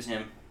just as good as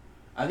him.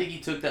 I think he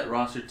took that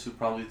roster to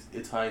probably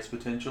its highest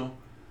potential,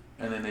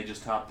 and then they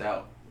just topped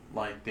out.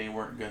 Like, they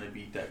weren't going to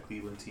beat that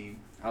Cleveland team.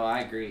 Oh,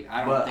 I agree.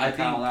 I don't think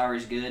Kyle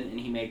Lowry's good, and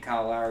he made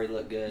Kyle Lowry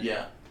look good.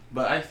 Yeah,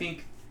 but I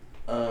think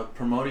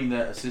promoting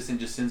that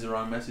assistant just sends the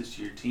wrong message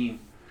to your team.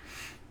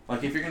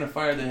 Like, if you're going to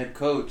fire the head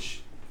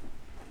coach,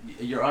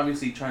 you're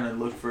obviously trying to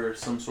look for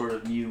some sort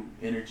of new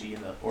energy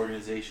in the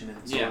organization.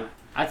 And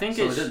I think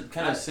it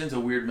kind of sends a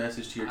weird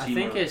message to your team.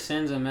 I think it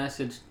sends a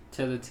message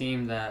to the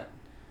team that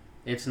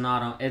it's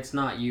not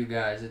you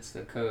guys, it's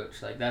the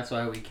coach. Like, that's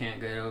why we can't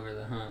get over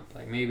the hump.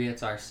 Like, maybe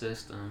it's our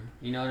system.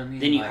 You know what I mean?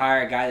 Then you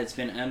hire a guy that's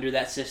been under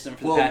that system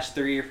for the past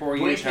 3 or 4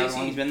 years, how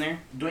long he's been there.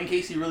 Dwayne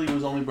Casey really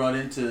was only brought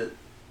in to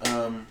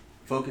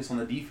focus on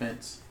the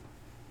defense.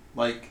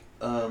 Like,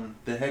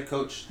 the head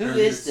coach. Who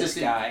is this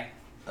guy?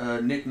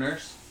 Nick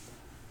Nurse.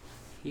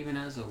 He even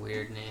has a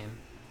weird name.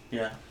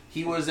 Yeah.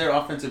 He was their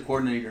offensive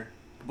coordinator.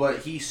 But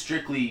he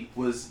strictly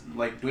was,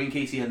 like, Dwayne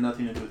Casey had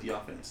nothing to do with the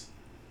offense.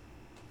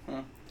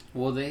 Huh.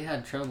 Well, they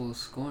had trouble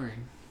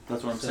scoring.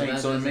 That's what I'm saying.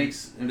 So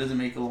it doesn't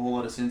make a whole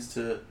lot of sense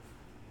to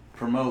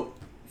promote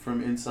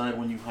from inside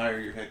when you hire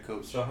your head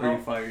coach. So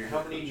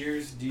how many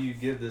years do you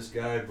give this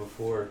guy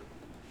before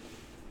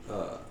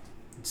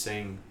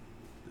saying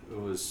it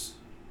was...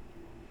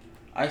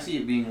 I see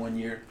it being 1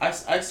 year. I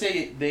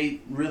say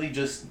they really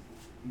just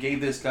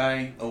gave this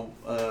guy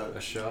a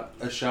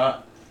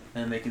shot,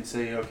 and they can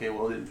say, okay,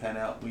 well, it didn't pan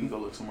out. We can go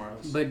look somewhere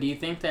else. But do you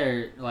think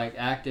they're, like,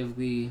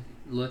 actively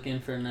looking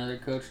for another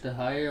coach to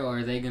hire, or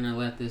are they going to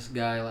let this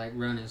guy, like,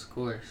 run his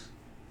course?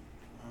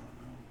 I don't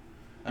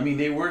know. I mean,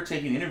 they were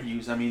taking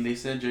interviews. I mean, they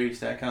said Jerry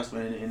Stackhouse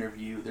went in an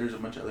interview. There's a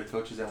bunch of other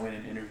coaches that went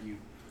in an interview.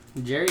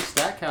 Jerry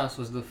Stackhouse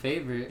was the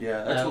favorite.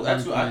 Yeah,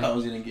 that's what I thought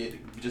was going to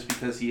get, just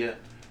because he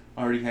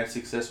already had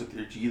success with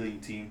their G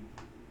League team.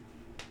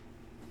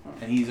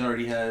 And he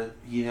already has.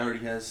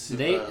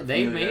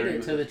 They made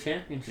it to the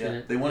championship.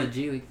 Yeah, they won the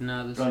G League.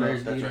 No, the Oh, no,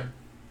 Spurs that's beat right. them.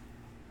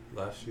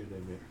 Last year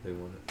they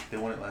won it. They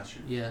won it last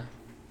year. Yeah.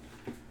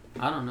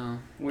 I don't know.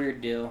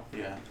 Weird deal.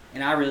 Yeah.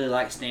 And I really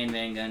like Stan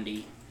Van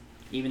Gundy,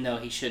 even though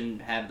he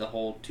shouldn't have the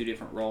whole 2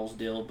 different roles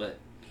deal. But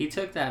he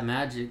took that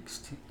Magic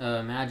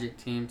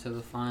team to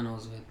the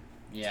finals with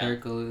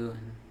Turkoglu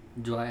and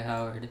Dwight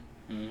Howard.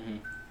 Mm-hmm.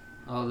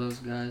 All those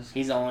guys.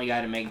 He's the only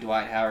guy to make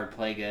Dwight Howard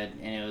play good,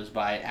 and it was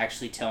by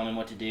actually telling him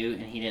what to do,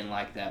 and he didn't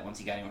like that once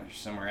he got him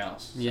somewhere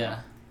else. So.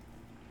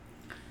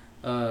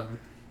 Yeah.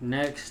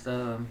 Next,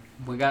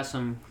 we got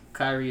some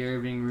Kyrie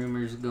Irving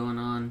rumors going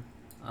on.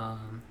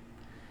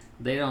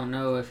 They don't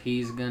know if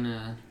he's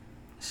gonna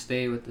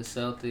stay with the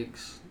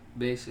Celtics.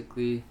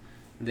 Basically,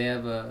 they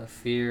have a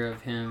fear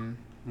of him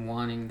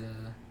wanting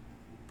to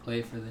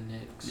play for the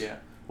Knicks. Yeah.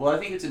 Well, I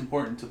think it's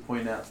important to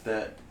point out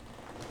that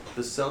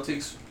the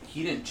Celtics,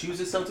 he didn't choose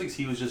the Celtics,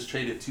 he was just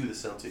traded to the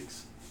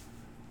Celtics.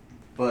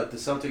 But the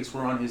Celtics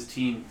were on his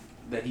team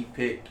that he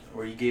picked,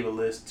 or he gave a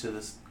list to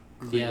the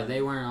Cleveland. Yeah,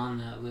 they weren't on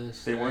that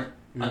list. They weren't?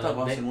 No, I thought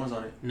Boston was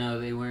on it. No,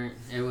 they weren't.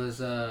 It was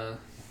the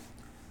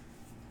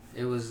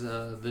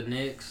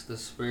Knicks, the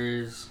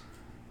Spurs.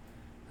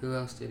 Who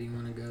else did he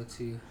want to go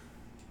to?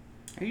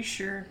 Are you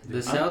sure? The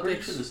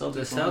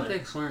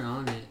Celtics weren't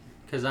on it,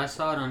 because I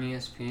saw it on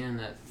ESPN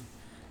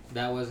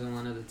that wasn't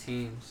one of the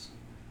teams.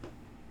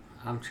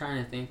 I'm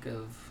trying to think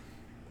of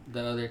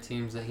the other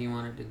teams that he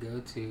wanted to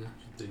go to.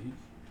 The Heat?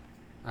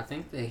 I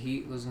think the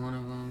Heat was one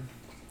of them.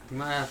 You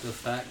might have to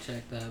fact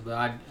check that, but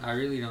I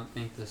really don't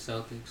think the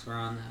Celtics were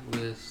on that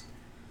list.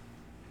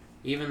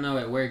 Even though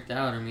it worked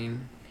out, I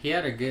mean, he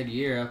had a good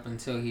year up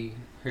until he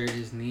hurt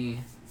his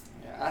knee.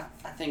 Yeah,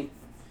 I think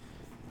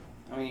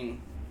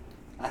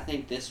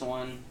this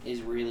one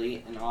is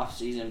really an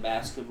off-season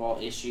basketball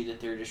issue that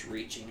they're just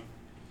reaching.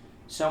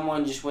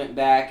 Someone just went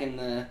back in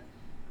the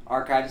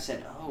archive and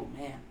said, oh,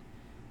 man,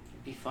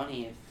 it'd be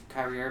funny if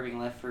Kyrie Irving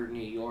left for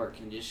New York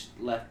and just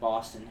left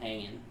Boston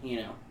hanging,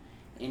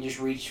 and just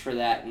reached for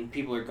that, and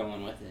people are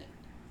going with it.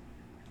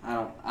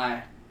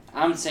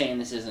 I'm saying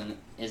this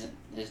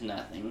is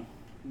nothing,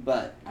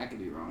 but I could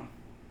be wrong.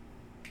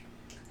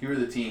 Here were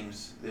the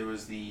teams. There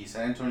was the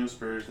San Antonio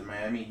Spurs, the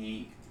Miami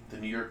Heat, the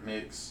New York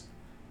Knicks,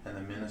 and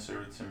the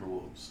Minnesota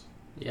Timberwolves.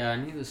 Yeah, I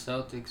knew the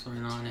Celtics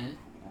weren't on it.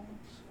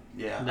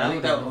 Yeah, I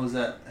think that was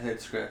that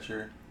head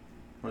scratcher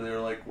where they were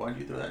like, why'd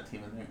you throw that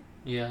team in there?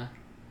 Yeah.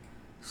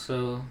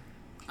 So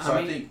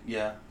I think,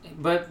 yeah.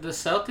 But the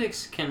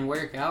Celtics can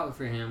work out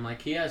for him.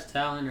 Like, he has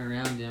talent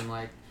around him.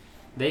 Like,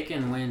 they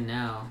can win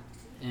now.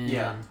 And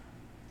Yeah.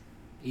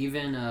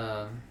 even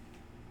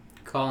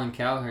Colin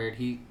Cowherd,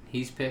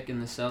 he's picking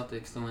the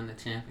Celtics to win the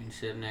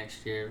championship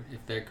next year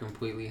if they're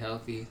completely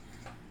healthy.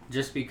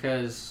 Just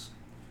because,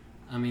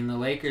 I mean, the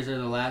Lakers are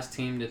the last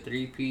team to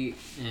three-peat,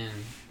 and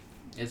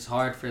it's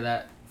hard for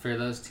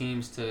those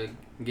teams to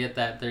get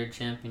that third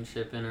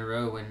championship in a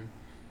row when,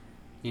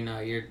 you know,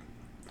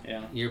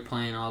 you're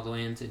playing all the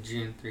way into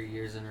June 3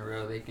 years in a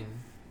row. They can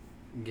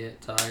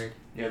get tired.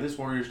 Yeah, this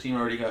Warriors team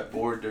already got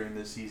bored during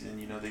this season.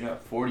 You know, they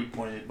got 40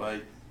 pointed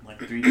by like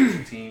 3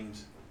 different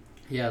teams.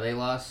 Yeah, they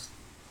lost.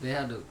 They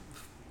had a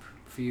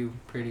few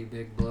pretty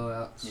big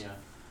blowouts. Yeah.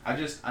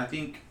 I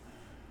think,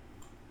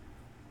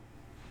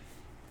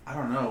 I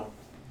don't know.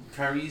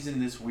 Kyrie's in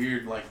this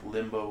weird like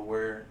limbo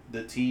where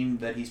the team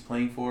that he's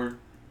playing for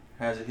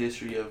has a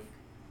history of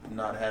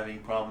not having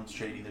problems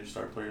trading their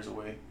star players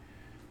away.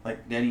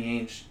 Like Danny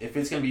Ainge, if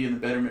it's gonna be in the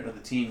betterment of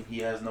the team, he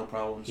has no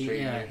problems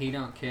trading it. He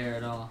don't care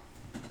at all.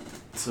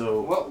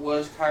 So What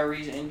was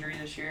Kyrie's injury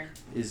this year?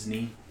 his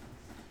knee.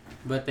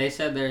 But they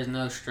said there's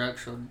no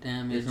structural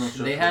damage. There's no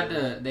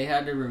structural They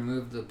had to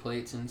remove the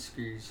plates and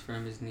screws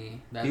from his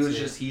knee.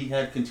 That's He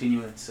had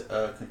continuous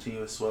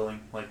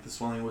swelling. Like the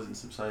swelling wasn't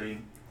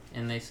subsiding.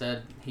 And they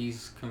said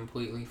he's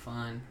completely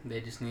fine.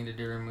 They just needed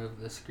to remove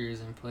the screws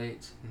and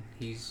plates, and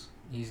he's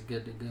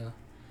good to go.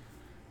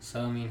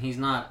 So I mean, he's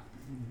not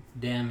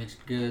damaged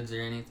goods or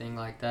anything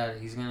like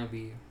that. He's gonna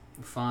be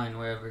fine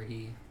wherever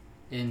he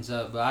ends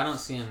up. But I don't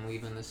see him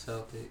leaving the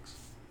Celtics.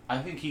 I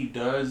think he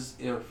does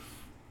if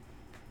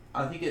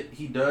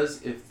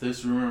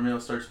this rumor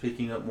mill starts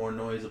picking up more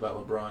noise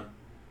about LeBron.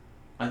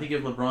 I think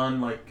if LeBron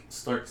like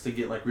starts to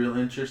get like real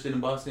interested in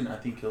Boston, I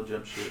think he'll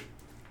jump ship.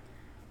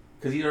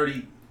 Cause he's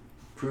already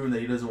proven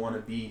that he doesn't want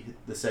to be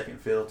the second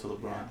fiddle to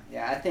LeBron.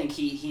 Yeah, I think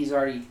he's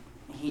already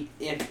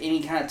if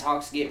any kind of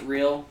talks get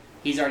real,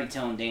 he's already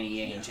telling Danny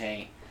Ainge,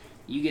 hey,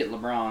 you get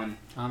LeBron,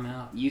 I'm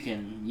out. you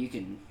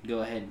can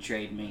go ahead and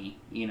trade me,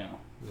 you know.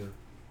 Yeah.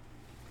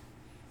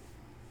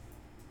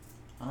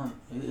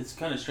 It's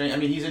kind of strange. I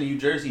mean, he's a New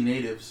Jersey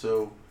native,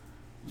 so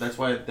that's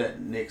why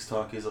that Knicks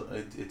talk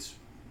it's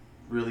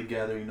really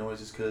gathering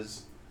noises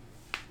because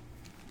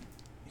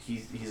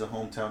he's a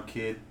hometown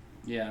kid.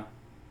 Yeah.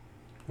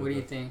 What do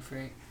you think,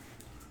 Frank?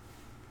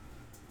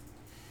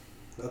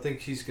 I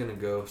think he's gonna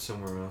go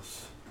somewhere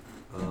else.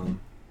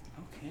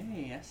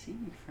 Okay, I see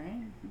you,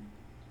 Frank.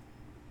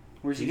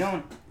 Where's he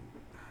going?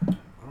 I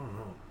don't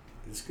know.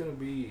 It's gonna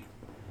be.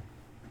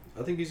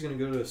 I think he's gonna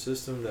go to a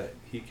system that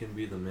he can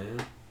be the man.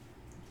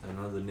 I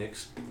know the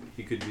Knicks.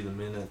 He could be the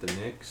man at the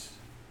Knicks.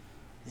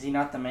 Is he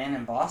not the man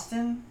in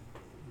Boston?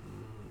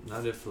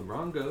 Not if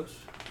LeBron goes.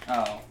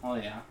 Oh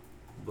yeah.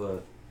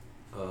 But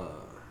I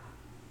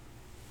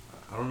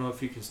don't know if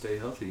he can stay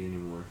healthy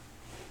anymore.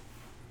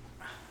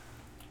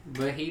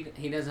 But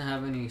he doesn't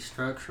have any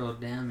structural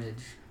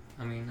damage.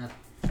 I mean,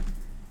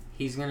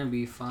 he's gonna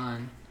be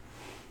fine.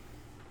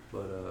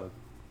 But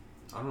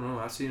I don't know.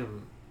 I see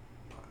him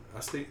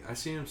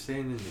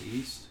staying in the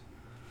East.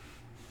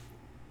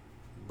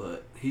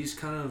 But he's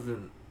kind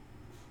of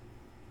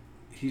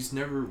he's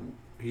never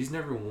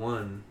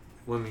won.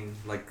 I mean,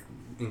 like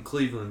in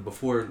Cleveland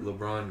before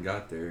LeBron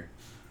got there,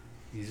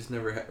 he just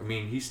never. I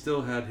mean, he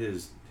still had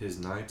his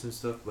nights and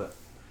stuff, but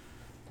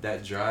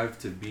that drive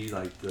to be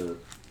like the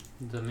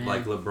man.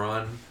 Like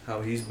LeBron,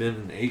 how he's been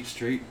in 8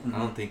 straight. Mm-hmm. I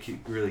don't think he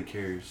really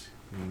cares.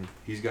 I mean,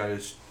 he's got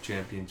his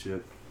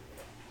championship.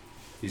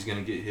 He's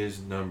gonna get his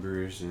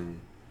numbers, and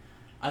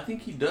I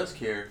think he does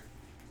care.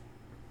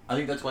 I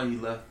think that's why he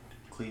left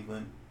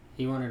Cleveland.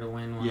 He wanted to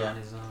win one on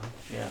his own.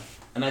 Yeah,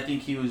 and I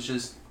think he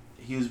was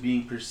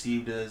being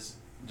perceived as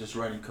just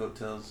riding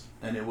coattails,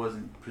 and it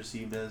wasn't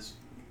perceived as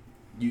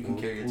you can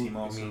carry a team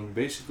also. I mean,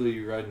 basically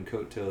you're riding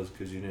coattails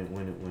because you didn't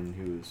win it when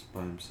he was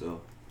by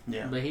himself.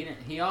 Yeah. But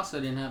he also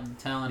didn't have the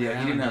talent Yeah,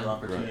 around he didn't have him. the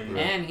opportunity.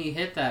 Right. And he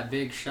hit that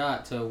big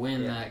shot to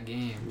win Yeah. that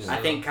game. Yeah. So.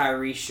 I think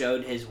Kyrie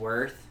showed his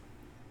worth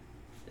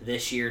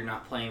this year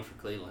not playing for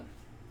Cleveland.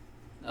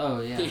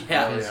 Oh yeah. Yeah.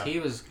 Because Oh, yeah. he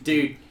was.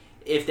 Dude,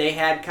 if they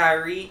had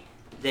Kyrie,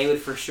 they would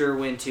for sure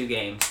win 2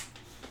 games.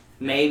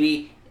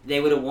 Maybe they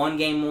would have won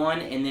game 1,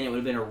 and then it would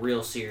have been a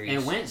real series.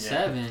 It went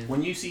 7.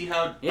 When you see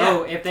how Yeah.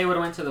 Oh, if they would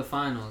have went to the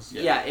finals.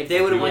 Yeah, if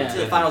they would have went to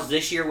the Yeah. finals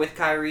this year with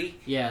Kyrie,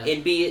 Yeah.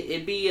 it'd be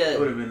it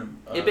would have been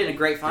a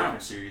great different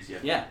finals. series. Yeah.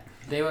 Yeah,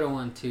 They would have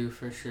won 2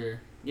 for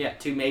sure. yeah,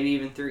 2, maybe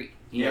even 3.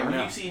 You Yeah, never when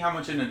know. you see how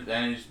much an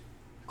advantage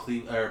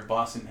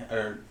Boston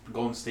or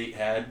Golden State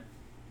had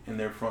in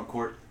their front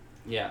court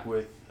Yeah,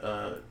 with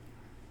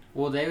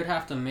Well, they would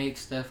have to make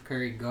Steph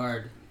Curry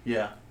guard.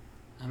 yeah.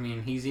 I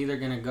mean, he's either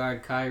going to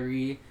guard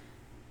Kyrie,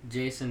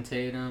 Jason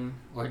Tatum,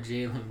 or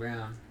Jaylen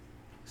Brown.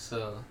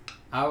 So,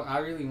 I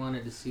really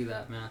wanted to see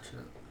that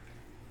matchup.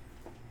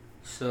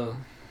 So,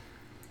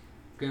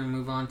 going to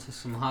move on to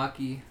some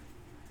hockey.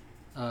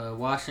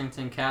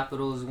 Washington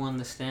Capitals won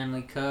the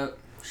Stanley Cup.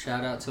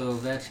 Shout out to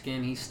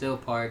Ovechkin. He's still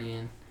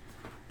partying.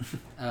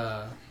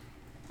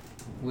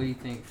 What do you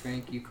think,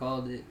 Frank? You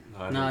called it.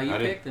 I No, didn't- you I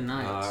didn't- picked the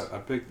Knights. I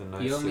picked the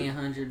Knights. You owe me to-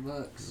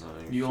 $100.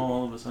 No, You owe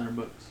all of us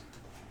 $100.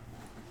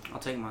 I'll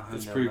take my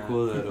It's hundo pretty back.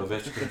 cool that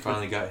Ovechkin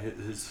finally got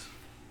his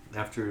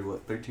after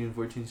 13,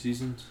 14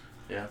 seasons.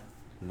 Yeah.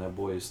 And that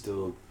boy is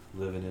still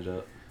living it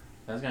up.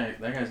 That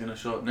guy's gonna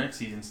show up next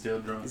season still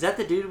drunk. Is that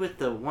the dude with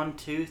the one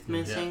tooth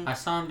missing? I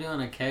saw him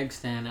doing a keg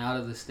stand out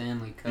of the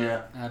Stanley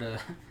Cup. Yeah.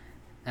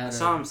 I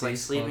saw him like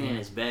sleeping in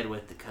his bed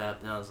with the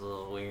cup. That was a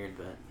little weird,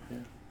 but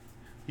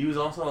He was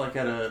also like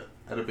at a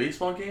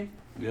baseball game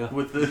Yeah.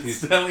 with the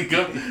Stanley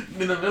Cup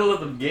in the middle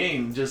of the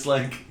game, just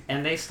like.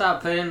 And they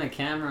stopped putting the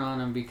camera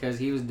on him because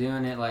he was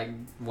doing it like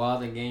while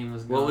the game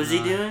was going on. what was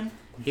he doing?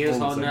 He was Oh,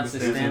 holding like up the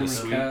the Stanley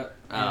Stanley Cup.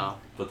 Oh,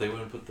 But they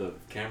wouldn't put the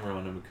camera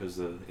on him because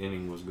the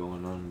inning was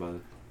going on by the...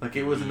 Like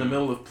it was in the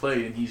middle of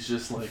play and he's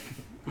just like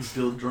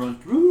still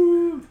drunk.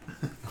 Woo!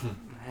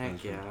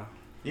 heck yeah.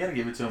 You gotta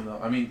give it to him though.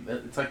 I mean,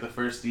 it's like the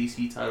first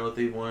DC title that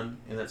they've won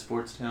in that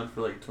sports town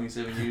for like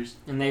 27 years.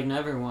 And they've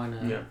never won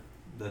a... Yeah.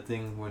 That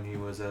thing when he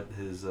was at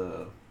his,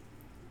 what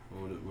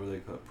were they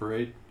called?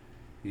 Parade?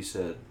 He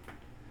said,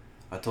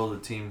 I told the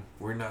team,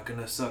 we're not going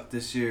to suck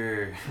this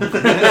year.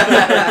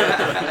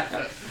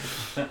 That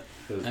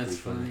was That's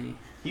pretty funny.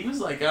 He was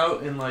like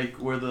out in like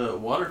where the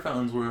water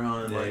fountains were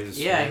on. And, Yeah, like, he was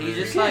Yeah, swimming. he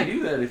just you can't like...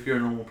 do that if you're a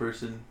normal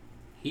person.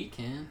 He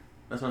can.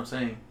 That's what I'm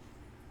saying.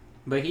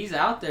 But he's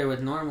out there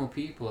with normal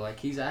people. Like,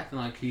 he's acting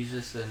like he's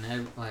just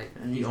like...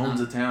 And he he's owns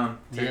not- a town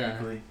Yeah.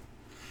 technically.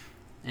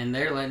 And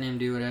they're letting him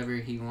do whatever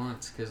he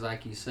wants because,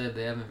 like you said,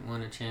 they haven't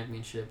won a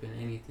championship in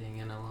anything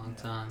in a long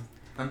time.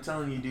 I'm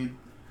telling you, dude.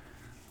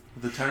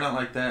 With a turnout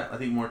like that, I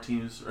think more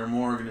teams or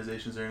more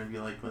organizations are gonna be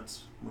like,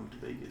 let's move to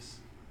Vegas.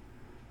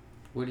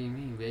 What do you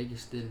mean?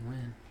 Vegas didn't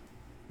win.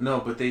 No,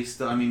 but they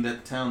still. I mean,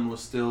 that town was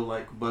still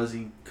like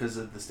buzzing because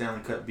of the Stanley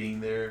Cup being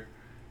there,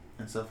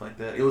 and stuff like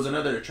that. It was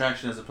another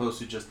attraction as opposed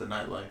to just the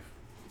nightlife.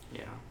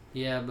 Yeah.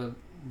 Yeah, but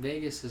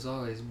Vegas is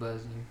always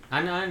buzzing.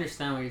 I know. I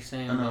understand what you're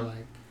saying, I know. but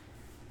like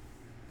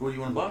What do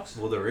you want to box?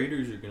 Well, the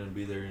Raiders are going to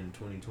be there in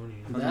 2020.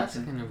 that's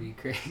gonna be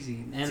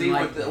crazy. And See,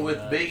 like,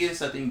 with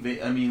Vegas, I think.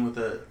 With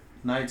the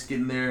Knights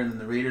getting there and then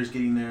the Raiders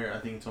getting there, I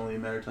think it's only a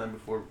matter of time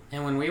before.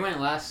 and when we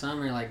went last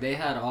summer, like they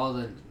had all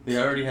the They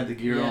already had the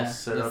gear all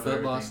set the up.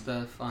 football and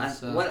everything. stuff on.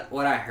 So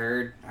What I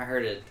heard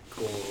a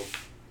cool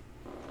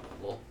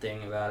little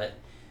thing about it.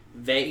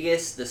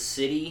 Vegas, the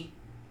city.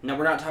 No,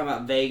 we're not talking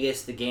about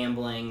Vegas, the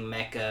gambling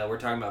mecca. We're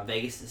talking about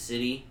Vegas, the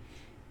city.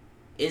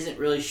 Isn't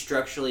really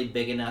structurally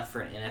big enough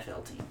for an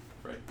NFL team.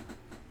 Right.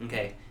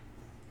 Okay.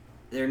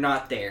 They're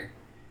not there.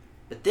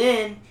 But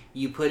then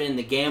you put in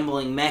the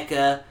gambling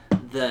mecca,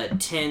 the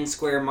 10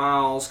 square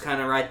miles kind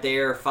of right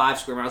there, 5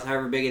 square miles,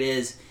 however big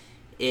it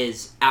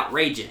is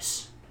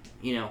outrageous,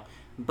 you know.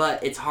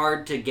 But it's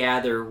hard to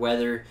gather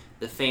whether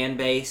the fan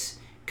base,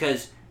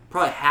 because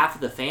probably half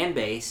of the fan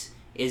base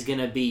is going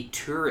to be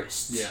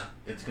tourists. Yeah,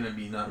 it's gonna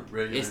be not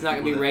regular. It's not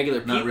going to be people that- regular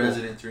people. Not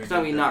residents or anything. It's not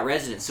going to be like not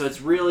residents. So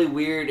it's really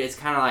weird. It's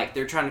kind of like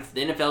they're trying to,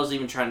 the NFL's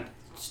even trying to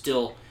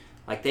still,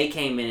 like they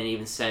came in and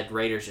even said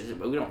Raiders,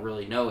 but we don't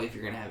really know if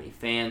you're going to have any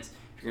fans,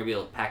 if you're going to be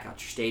able to pack out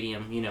your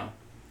stadium, you know.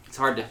 It's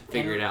hard to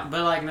figure it out.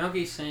 But like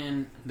Nogi's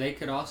saying, they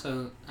could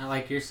also,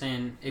 like you're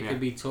saying, it could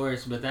be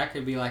tourists, but that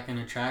could be like an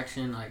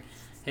attraction. Like,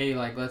 hey,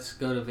 like let's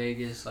go to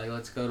Vegas. Like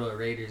let's go to a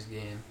Raiders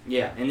game.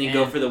 Yeah, and then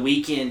go for the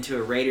weekend to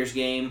a Raiders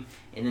game,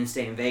 and then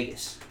stay in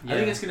Vegas. I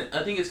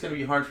think it's gonna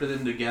be hard for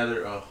them to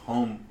gather a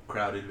home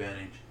crowd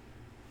advantage.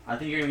 I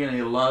think you're gonna get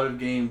a lot of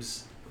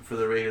games for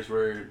the Raiders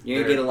where You're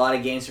going to get a lot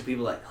of games for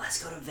people like,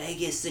 let's go to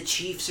Vegas. The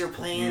Chiefs are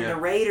playing the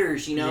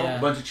Raiders, you know. Yeah.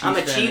 a bunch of Chiefs I'm a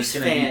fans. Chiefs It's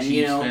gonna be fan, Chiefs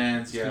you know.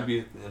 Fans, It's yeah. going to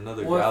be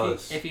another Well,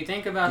 Dallas. if you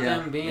think about Yeah.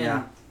 them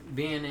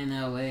being in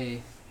LA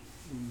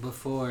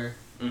before,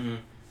 Mm-hmm.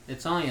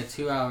 it's only a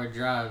 2-hour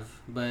drive,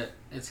 but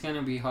it's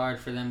gonna be hard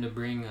for them to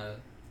bring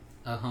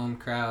a home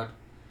crowd.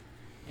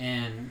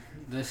 And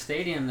the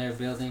stadium they're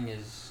building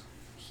is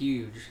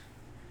huge.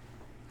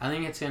 I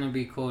think it's gonna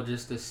be cool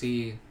just to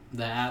see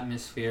the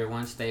atmosphere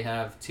once they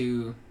have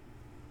 2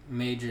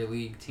 major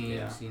league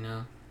teams, you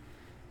know.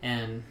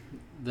 And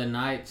the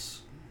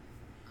Knights,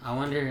 I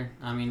wonder,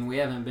 I mean, we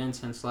haven't been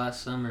since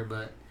last summer,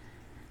 but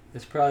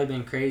it's probably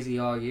been crazy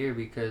all year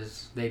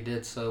because they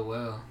did so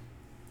well.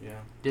 Yeah.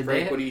 Did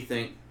Frank, they? what do you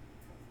think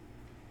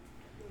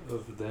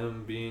of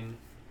them being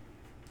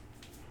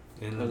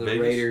in of the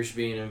Vegas. Raiders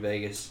being in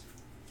Vegas?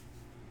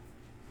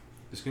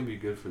 It's going to be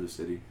good for the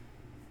city.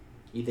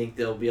 You think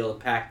they'll be able to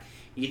pack?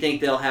 You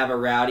think they'll have a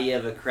rowdy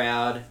of a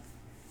crowd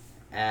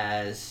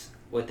as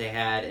what they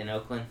had in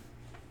Oakland?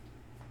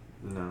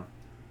 No.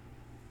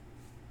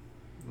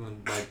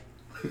 Like,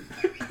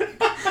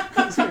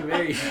 Those are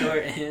very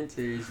short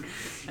answers.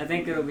 I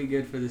think it'll be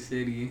good for the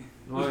city.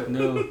 what?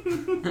 No. I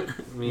You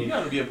mean,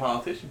 gotta be a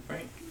politician,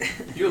 Frank.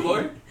 You a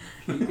lawyer?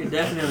 You could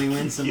definitely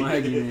win some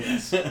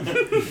arguments.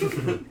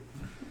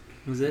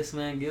 Was this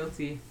man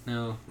guilty?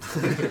 No.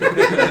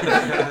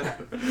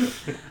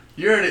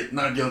 You heard it.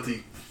 Not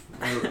guilty.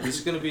 this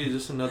is going to be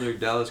just another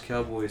Dallas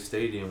Cowboys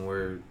stadium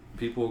where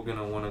people are going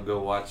to want to go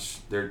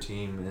watch their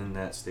team in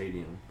that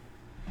stadium.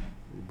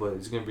 But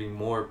it's going to bring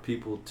more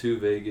people to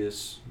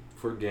Vegas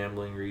for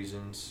gambling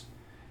reasons,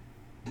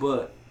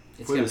 but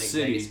It's for gonna the make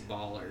city, Vegas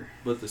baller.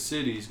 but the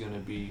city's gonna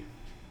be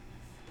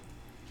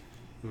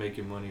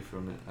making money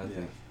from it. I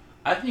think.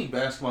 I think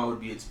basketball would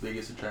be its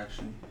biggest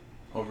attraction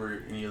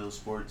over any of those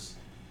sports.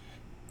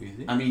 You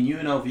think? I mean,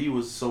 UNLV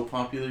was so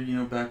popular,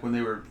 back when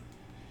they were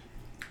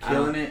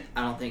killing it.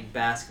 I don't think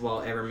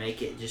basketball ever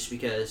make it just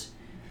because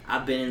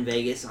I've been in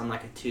Vegas on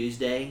like a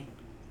Tuesday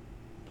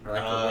or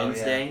like a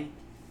Wednesday,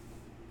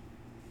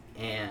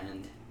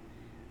 and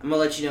I'm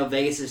gonna let you know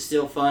Vegas is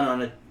still fun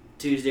on a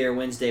Tuesday or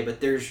Wednesday,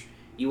 but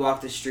you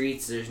walk the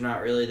streets, there's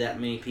not really that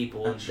many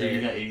people I'm sure there.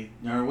 you got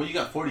 80. You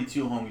got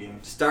 42 home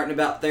games. Starting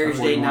about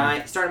Thursday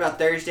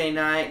 41.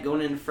 night,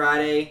 going into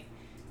Friday,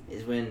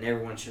 is when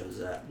everyone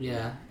shows up.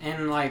 Yeah,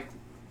 and like,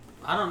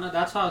 I don't know.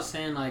 That's why I was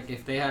saying like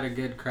if they had a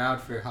good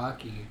crowd for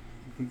hockey,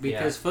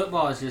 because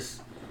football is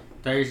just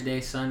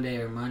Thursday, Sunday,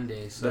 or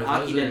Monday. So But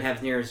hockey doesn't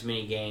have near as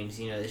many games.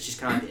 It's just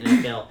kind of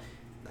like the NFL.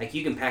 Like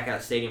you can pack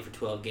out a stadium for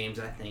 12 games,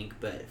 I think,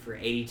 but for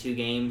 82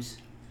 games,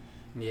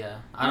 yeah,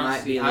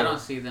 might be a I little- don't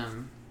see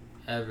them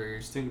ever.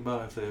 Just think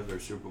about if they have their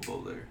Super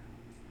Bowl there.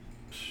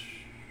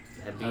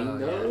 that'd be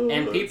Oh, yeah.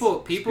 And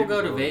people Super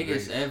go to Bowl in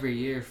Vegas Vegas. every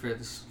year for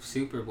the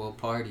Super Bowl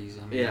parties.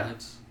 I mean, Yeah.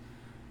 it's.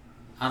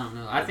 I don't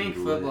know. I think That'd be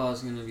lit. football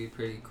is gonna be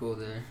pretty cool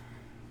there.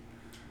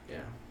 Yeah.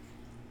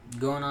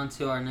 Going on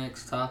to our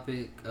next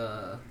topic,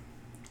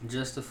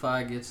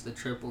 Justify gets the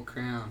Triple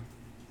Crown.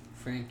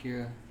 Frank,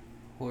 you're a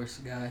horse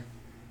guy.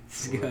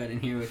 Let's go ahead and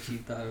hear what you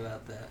thought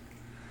about that.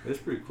 It's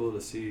pretty cool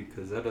to see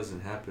because that doesn't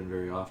happen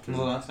very often.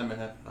 When was the last time it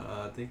happened?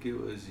 I think it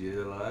was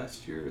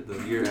last year or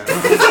the year after.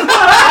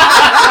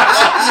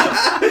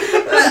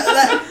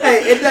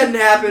 Hey, it doesn't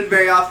happen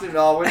very often at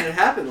all. When did it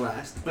happen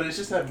last? But it's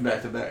just happened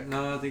back to back.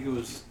 No, I think it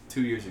was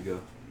 2 years ago.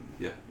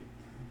 Yeah.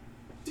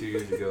 2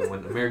 years ago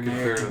when American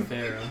Pharaoh.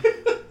 Pharaoh.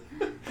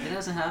 It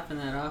doesn't happen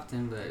that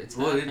often, but it's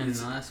Well, happened in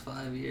it's- the last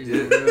 5 years. Yeah.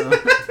 in a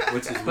row.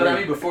 Which is But I weird,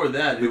 mean, before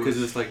that, because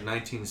it it's like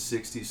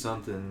 1960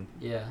 something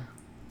Yeah.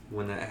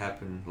 when that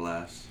happened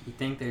last. You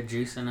think they're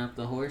juicing up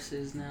the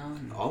horses now?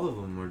 All of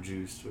them were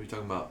juiced. What are you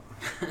talking about?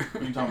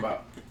 What are you talking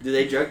about? Do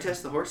they drug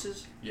test the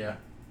horses? Yeah.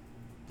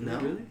 No.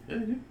 Really? Yeah,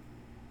 they do.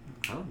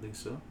 I don't think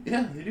so.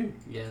 Yeah, they do.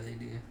 Yeah, they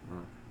do.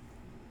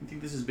 You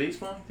think this is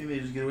baseball? You think they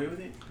just get away with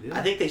it? Yeah.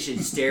 I think they should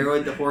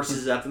steroid the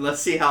horses up and let's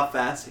see how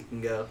fast it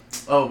can go.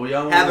 Oh, well,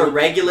 y'all Have a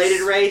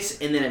regulated race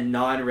and then a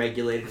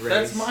non-regulated race.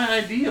 That's my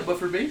idea, but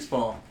for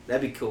baseball.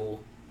 That'd be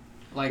cool.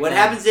 Like What that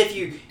happens if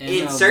you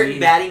in MLB. certain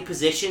batting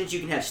positions you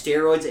can have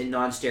steroids and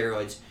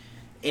non-steroids,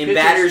 and Pitchers,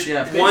 batters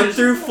yeah, 1 pitchers-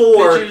 through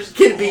 4 pitchers-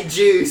 can be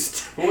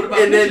juiced, But what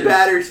about and then pitchers?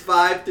 batters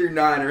 5 through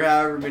 9 or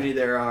however many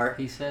there are.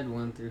 He said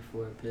 1 through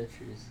 4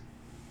 pitchers.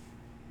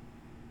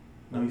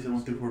 No, he said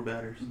 1 through 4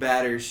 batters.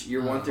 Batters,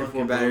 you're 1 through 4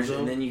 Fucking batters, bozo.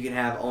 and then you can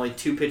have only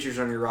 2 pitchers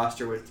on your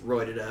roster with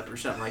roided up or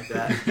something like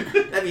that.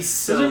 That'd be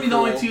so Those are cool. the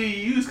only 2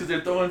 you use because they're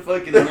throwing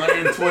fucking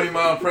 120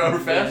 mile per hour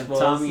Yeah, fastballs.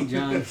 Tommy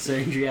John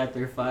surgery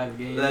after 5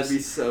 games. That'd be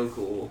so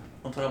cool.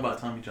 I'll talk about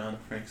Tommy John.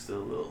 Frank's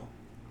still a little.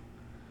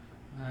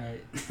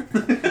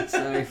 Alright.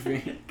 Sorry,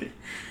 Frank.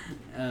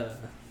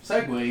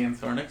 Segue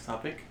into our next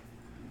topic.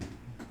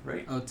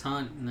 Right?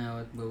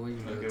 No, but we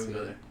can go Okay, to we'll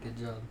go it. there. Good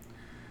job.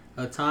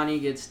 Otani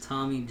gets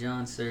Tommy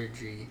John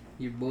surgery.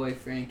 Your boy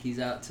Frank, he's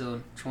out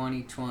till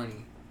 2020.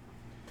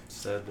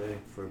 Sad day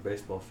for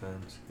baseball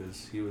fans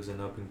because he was an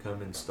up and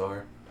coming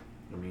star.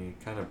 I mean,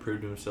 he kind of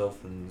proved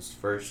himself in his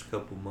first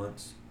couple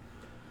months.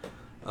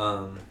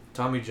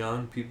 Tommy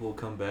John, people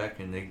come back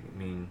and they,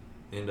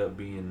 end up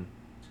being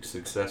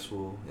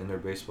successful in their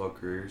baseball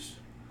careers.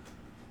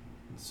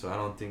 So I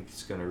don't think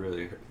it's gonna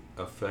really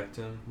affect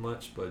him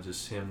much, but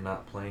just him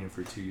not playing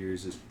for 2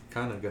 years is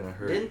kind of gonna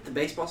hurt Didn't the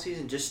baseball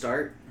season just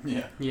start?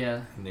 Yeah.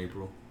 Yeah. in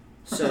April.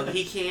 So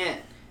he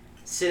can't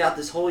sit out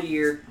this whole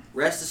year,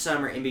 rest the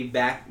summer, and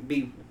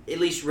be at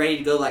least ready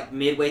to go like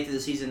midway through the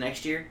season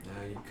next year.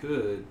 Yeah, you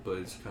could, but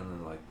it's kind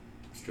of like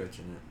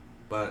stretching it.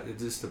 But it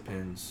just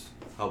depends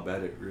how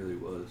bad it really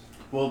was.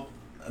 Well,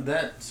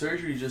 that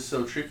surgery is just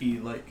so tricky.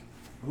 Like,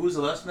 who was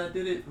the last one that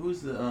did it?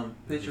 Who's the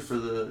pitcher for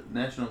the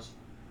Nationals?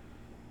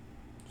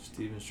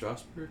 Steven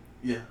Strasburg?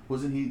 Yeah,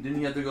 wasn't he? Didn't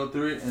he have to go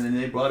through it? And then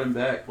they brought him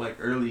back like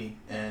early,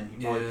 and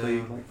he probably Yeah,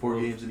 played like 4 well,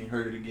 games, and he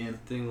hurt it again.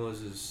 Thing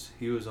was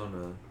he was on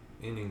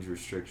a innings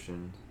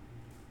restriction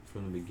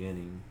from the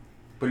beginning.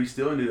 But he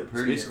still ended up It's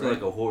hurting it, basically right?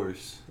 like a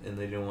horse, and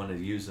they didn't want to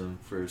use him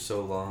for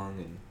so long.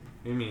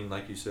 And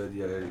like you said,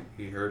 yeah,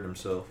 he hurt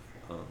himself.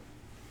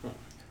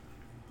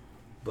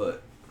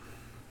 But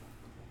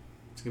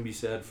it's gonna be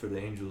sad for the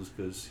Angels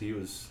because he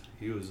was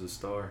a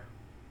star.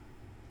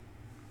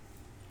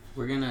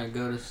 We're gonna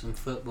go to some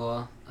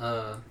football.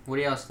 What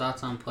are y'all's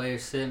thoughts on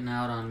players sitting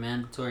out on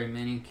mandatory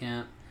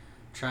minicamp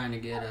trying to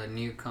get a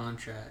new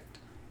contract?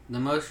 The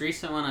most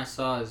recent one I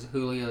saw is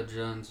Julio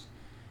Jones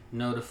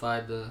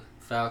notified the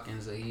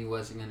Falcons that he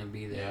wasn't gonna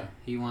be there. Yeah.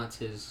 He wants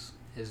his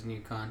new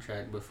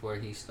contract before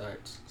he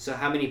starts. So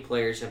how many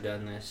players have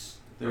done this?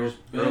 There's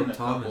been Earl a couple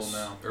Thomas.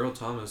 now. Earl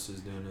Thomas is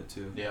doing it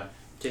too. Yeah.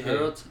 To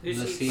Earl who? the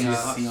Who's he?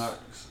 Seahawks.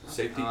 Seahawks.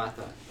 Safety. Oh, I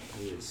thought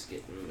he was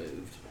getting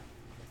moved.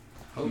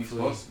 Hopefully. He's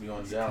supposed to be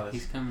on Dallas.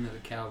 He's coming to the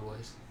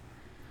Cowboys.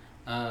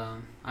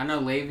 I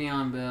know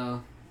Le'Veon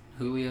Bell,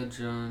 Julio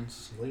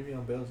Jones.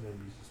 Le'Veon Bell's gonna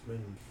be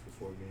suspended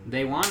for 4 games.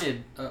 They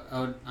wanted,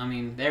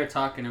 they were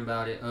talking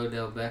about it,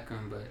 Odell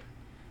Beckham, but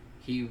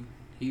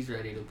he's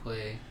ready to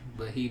play.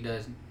 But he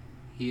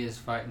is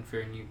fighting for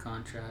a new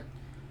contract.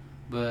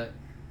 But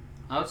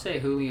I would say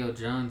Julio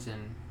Jones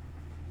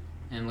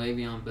and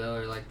Le'Veon Bell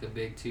are like the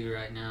big two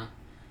right now.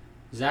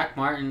 Zach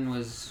Martin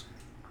was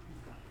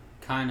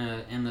kind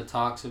of in the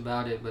talks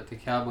about it, but the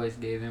Cowboys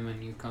gave him a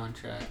new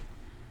contract.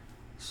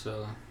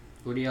 So,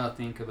 what do y'all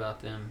think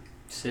about them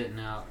sitting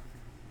out?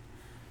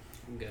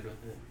 I'm good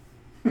with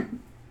it.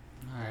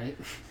 All right,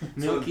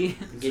 Milky.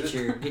 Get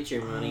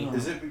your money.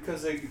 Is it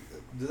because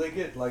do they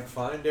get like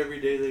fined every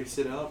day they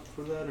sit out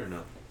for that or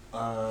no?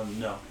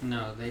 No.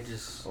 No, they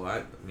just. Oh,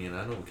 I mean,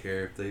 I don't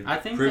care if they. I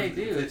think they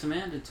do. It's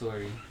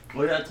mandatory.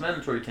 Well, yeah, it's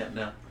mandatory camp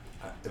now.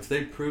 If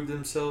they prove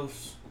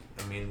themselves,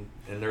 I mean,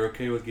 and they're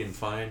okay with getting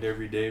fined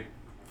every day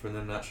for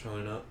them not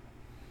showing up,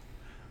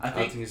 I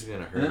don't think it's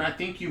gonna hurt. And then I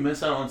think you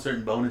miss out on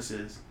certain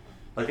bonuses.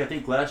 Like I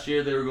think last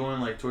year they were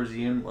going like towards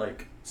the end,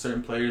 like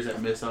certain players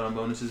that missed out on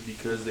bonuses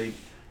because they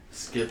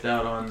skipped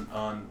out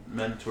on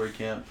mandatory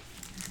camp.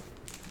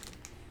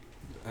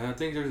 I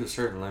think there's a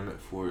certain limit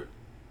for it.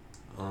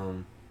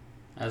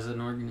 As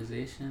an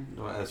organization?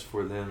 As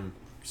for them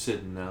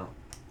sitting out.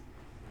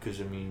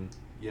 Because, I mean,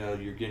 yeah,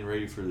 you're getting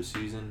ready for the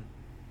season,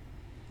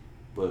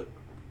 but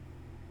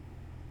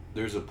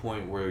there's a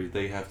point where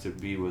they have to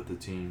be with the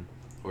team,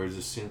 or it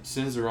just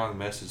sends the wrong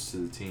message to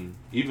the team.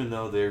 Even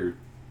though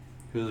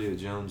Julio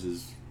Jones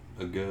is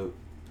a GOAT,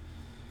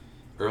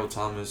 Earl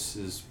Thomas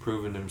is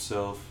proving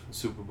himself, a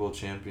Super Bowl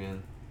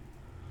champion,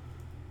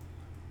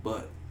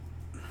 but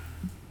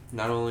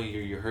not only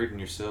are you hurting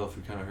yourself,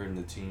 you're kind of hurting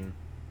the team.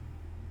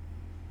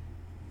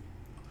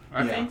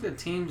 I think the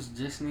teams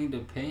just need to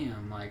pay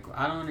him. Like,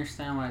 I don't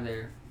understand why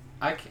they're...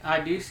 I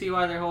do see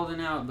why they're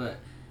holding out, but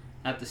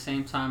at the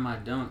same time I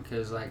don't,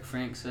 because like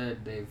Frank said,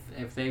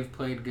 if they've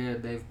played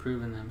good, they've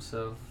proven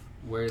themselves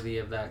worthy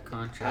of that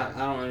contract.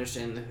 I don't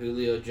understand the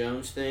Julio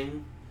Jones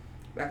thing,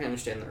 but I can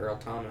understand the Earl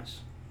Thomas.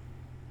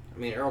 I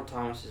mean, Earl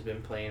Thomas has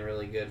been playing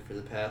really good for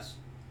the past...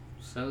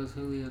 So is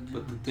Julio Jones.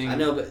 But the thing... I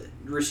know, but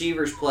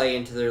receivers play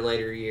into their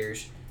later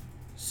years.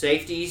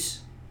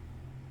 Safeties,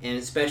 and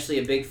especially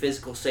a big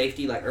physical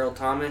safety like Earl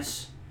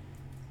Thomas,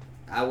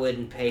 I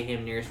wouldn't pay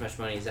him near as much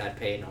money as I'd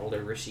pay an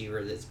older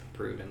receiver that's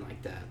proven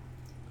like that.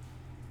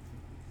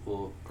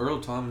 Well, Earl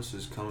Thomas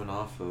is coming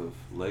off of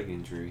leg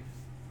injury,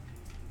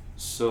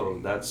 so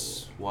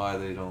that's why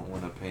they don't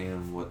want to pay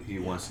him what he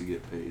wants to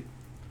get paid.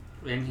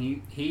 And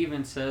he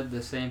even said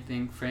the same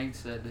thing Frank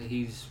said, that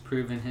he's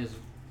proven his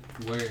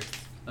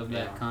worth of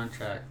that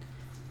contract.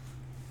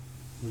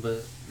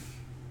 But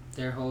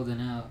they're holding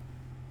out.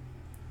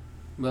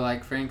 But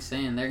like Frank's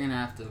saying, they're going to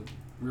have to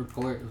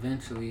report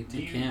eventually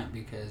to camp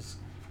because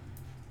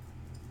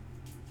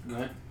Go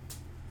ahead.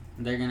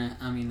 they're going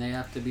to, they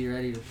have to be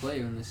ready to play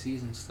when the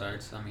season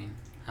starts. I mean,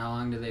 how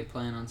long do they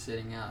plan on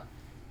sitting out?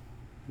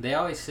 They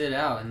always sit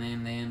out and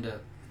then they end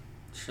up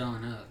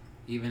showing up,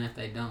 even if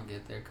they don't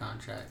get their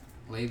contract.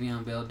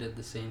 Le'Veon Bell did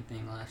the same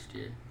thing last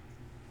year.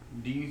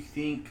 Do you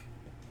think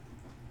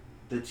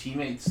the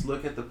teammates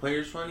look at the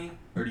players funny,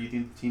 or do you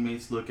think the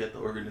teammates look at the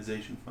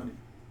organization funny?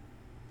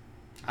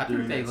 I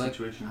think they that look.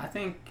 situation? I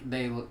think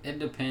they. It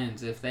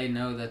depends. If they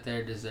know that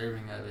they're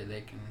deserving of it,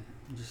 they can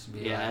just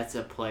be. Yeah, like, that's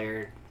a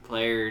player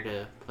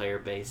to player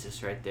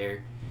basis right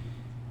there.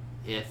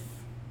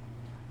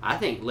 I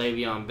think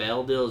Le'Veon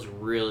Bell deal is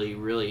really,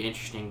 really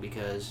interesting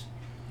because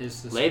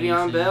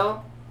Le'Veon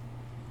Bell,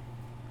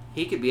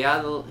 he could be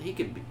out of the,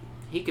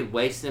 he could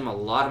waste them a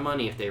lot of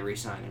money if they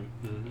re-sign him,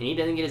 and he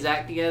doesn't get his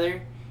act together,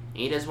 and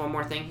he does one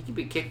more thing, he could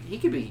be kicked. He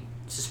could be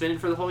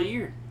suspended for the whole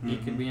year. He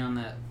could be on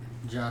that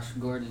Josh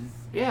Gordon.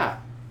 Yeah.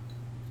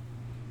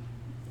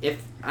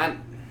 If I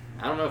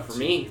don't know, for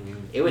me,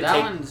 it would that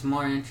take... one's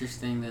more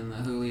interesting than the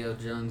Julio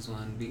Jones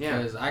one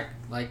because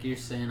like you're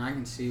saying, I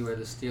can see where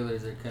the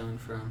Steelers are coming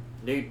from.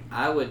 Dude,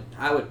 I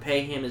would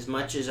pay him as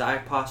much as I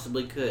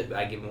possibly could, but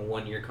I give him a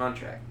 1-year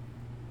contract.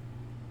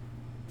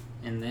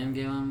 And then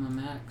give him a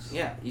max?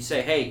 Yeah, you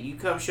say, hey, you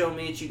come show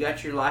me that you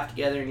got your life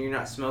together and you're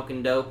not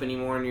smoking dope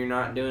anymore and you're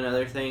not doing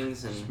other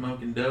things and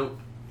Smoking dope.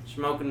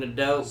 smoking the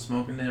dope,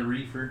 Smoking that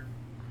reefer.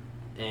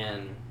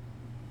 and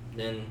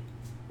then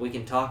we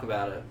can talk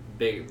about a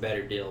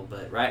better deal.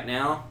 But right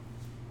now,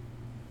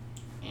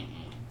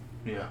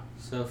 Yeah.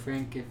 So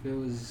Frank, if it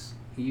was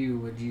you,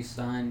 would you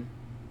sign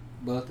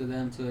both of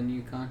them to a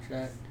new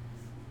contract?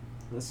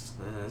 That's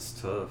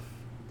tough.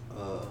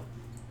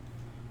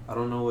 I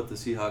don't know what the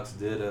Seahawks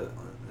did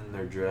in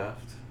their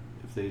draft.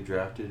 If they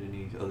drafted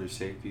any other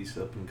safeties,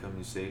 up and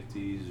coming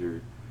safeties,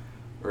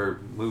 or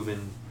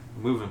moving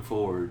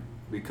forward,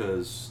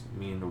 because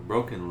a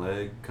broken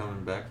leg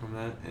coming back from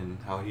that and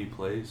how he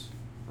plays,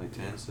 like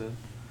Tan said,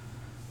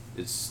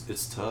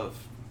 it's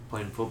tough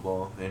playing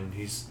football, and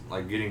he's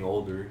like getting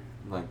older,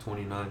 like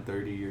 29,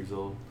 30 years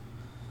old.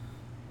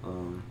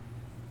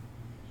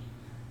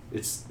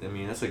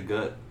 That's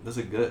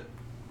a gut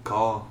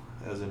call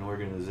as an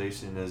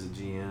organization, as a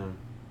GM,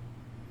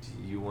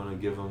 do you want to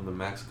give him the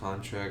max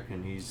contract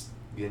and he's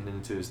getting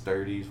into his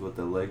 30s with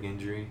a leg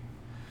injury?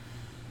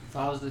 If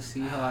I was the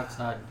Seahawks,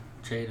 I'd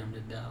trade him to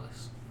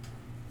Dallas.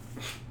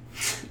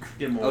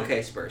 Get more.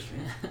 Okay, Spurs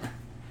fan.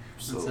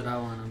 So, That's what I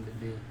want him to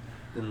do.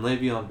 and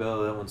Le'Veon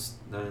Bell, that one's,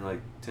 I mean,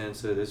 like Tan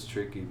said, it's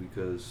tricky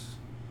because,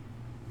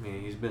 I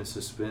mean, he's been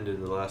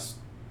suspended the last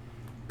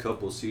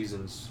couple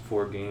seasons,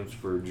 4 games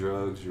for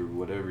drugs or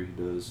whatever he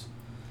does.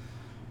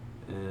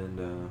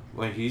 And,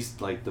 like, he's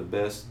like the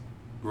best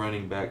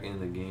running back in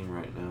the game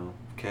right now,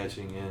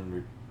 catching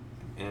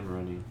and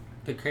running.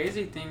 The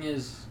crazy thing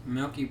is,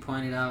 Milky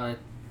pointed out a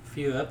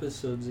few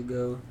episodes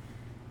ago,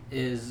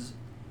 is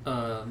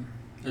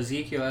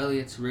Ezekiel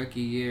Elliott's rookie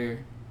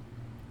year,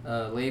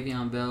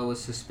 Le'Veon Bell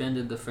was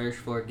suspended the first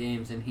 4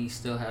 games, and he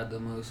still had the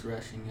most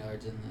rushing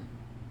yards in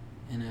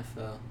the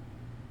NFL.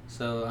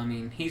 So, I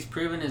mean, he's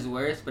proven his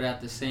worth, but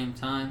at the same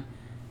time,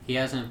 he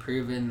hasn't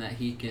proven that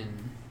he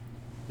can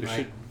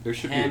There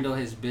should handle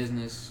his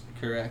business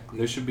correctly.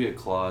 There should be a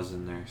clause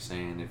in there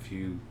saying if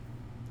you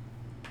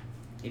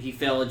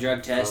fail a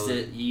drug test,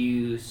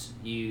 you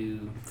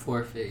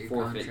forfeit your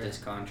forfeit contract. this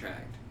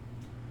contract.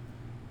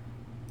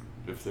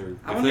 if I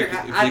they wonder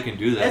can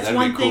do that, That's that'd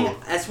one be thing. cool.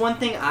 That's one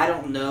thing I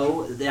don't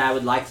know that I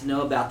would like to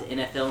know about the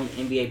NFL and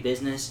the NBA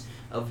business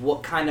of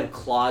what kind of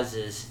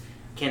clauses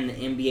can the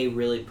NBA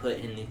really put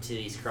into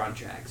these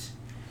contracts.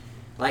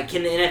 Like,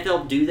 can the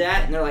NFL do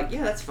that? And they're like,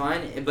 yeah, that's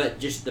fine. But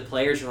just the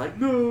players are like,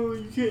 no,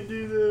 you can't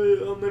do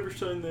that. I'll never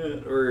sign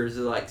that. Or is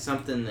it like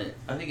something that?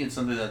 I think it's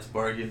something that's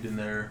bargained in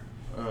there.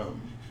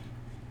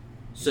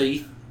 So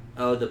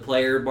the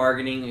player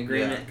bargaining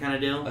agreement kind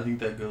of deal. I think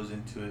that goes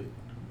into it.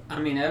 I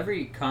mean,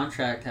 every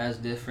contract has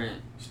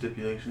different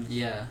Stipulations.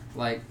 Yeah,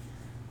 like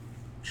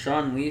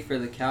Sean Lee for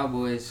the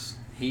Cowboys,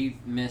 he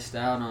missed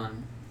out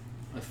on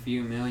a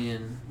few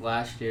million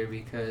last year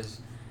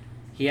because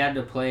he had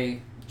to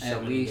play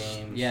So many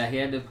games. Yeah, he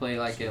had to play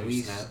like So at many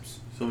least snaps.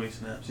 So many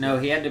snaps. No,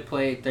 he had to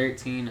play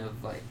 13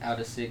 of like out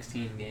of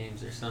 16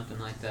 games or something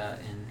like that,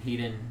 and he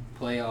didn't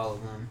play all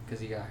of them because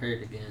he got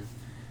hurt again,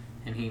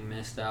 and he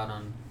missed out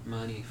on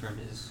money from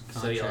his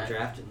contract. So y'all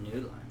drafted a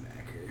new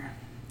linebacker.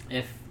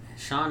 If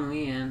Sean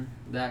Lee and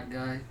that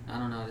guy, I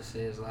don't know how to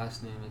say his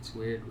last name, it's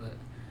weird, but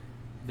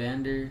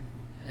Vander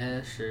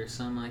Esch or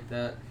something like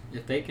that,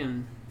 if they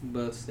can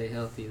both stay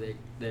healthy,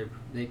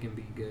 they can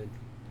be good.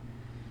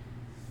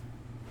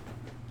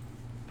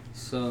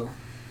 So,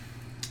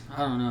 I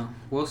don't know.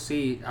 We'll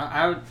see.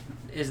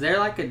 Is there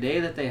like a day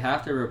that they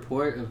have to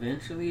report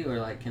eventually, or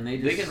like can they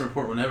just? They can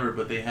report whenever,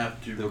 but they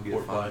have to They'll get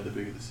report by fined. the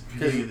beginning of the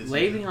Because season.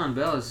 Le'Veon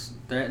Bell is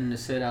threatened to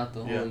sit out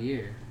the whole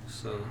year,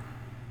 so.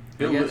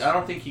 I guess-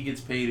 don't think he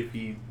gets paid if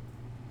he.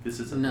 This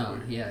is No,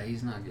 yeah,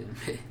 he's not getting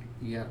paid.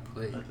 You gotta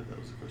play. I thought that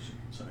was a question.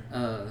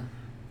 Sorry.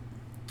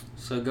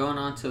 So going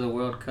on to the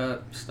World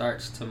Cup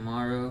starts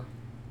tomorrow,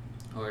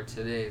 or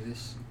today.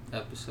 This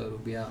episode will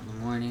be out in the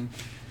morning.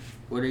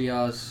 What are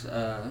y'all's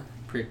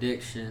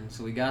predictions?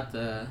 We got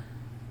the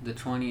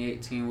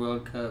 2018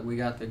 World Cup. We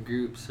got the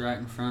groups right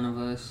in front of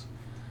us.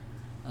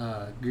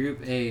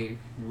 Group A: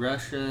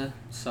 Russia,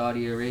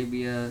 Saudi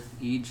Arabia,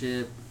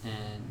 Egypt,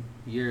 and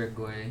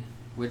Uruguay.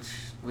 Which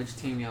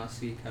team y'all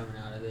see coming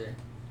out of there?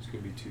 It's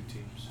gonna be 2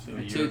 teams. So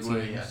Two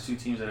Uruguay, teams. yeah, 2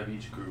 teams out of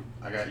each group.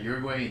 I got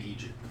Uruguay and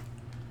Egypt.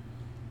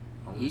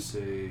 I'm gonna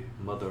say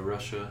Mother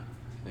Russia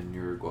and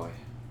Uruguay.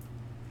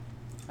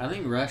 I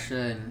think Russia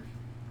and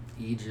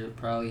Egypt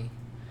probably.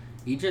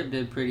 Egypt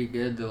did pretty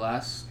good the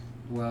last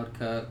World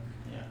Cup.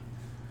 Yeah.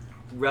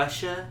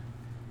 Russia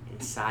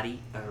and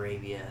Saudi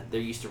Arabia. They're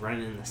used to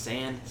running in the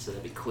sand, so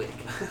they'll be quick.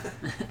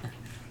 Don't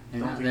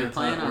think They're that's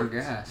playing how it on works.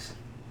 grass.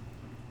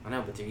 I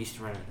know, but they're used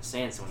to running in the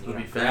sand, so when They'll they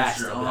be get on grass,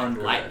 faster they'll be on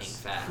like lightning grass.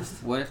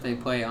 fast. What if they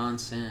play on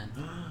sand?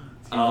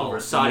 Oh,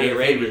 Saudi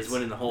Arabia's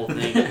winning the whole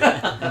thing.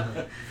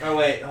 Oh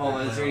wait, hold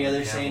on. Is there any other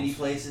Camels. sandy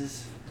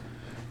places?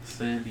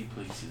 Sandy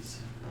places.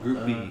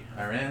 Group B.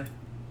 Iran.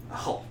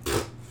 Oh,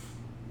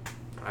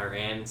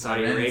 Iran,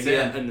 Saudi Iran and Arabia,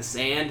 sand. and the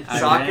sand, Iran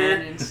soccer.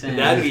 and sand.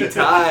 That'd be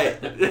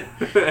tight.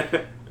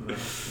 No,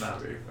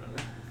 not very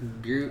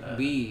fun. Group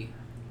B.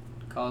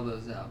 Call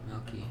those out,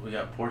 Milky. We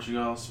got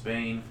Portugal,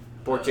 Spain,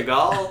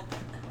 Portugal.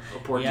 Or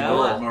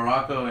Portugal. Yeah,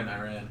 Morocco, and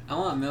Iran. I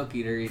want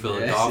Milky to read the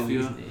rest of these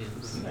Philadelphia.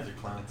 names. You guys are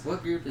clowns.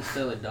 What group is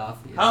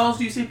Philadelphia? How else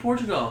do you say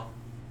Portugal?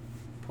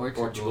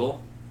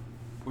 Portugal.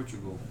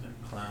 Portugal.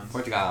 Clowns.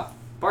 Portugal.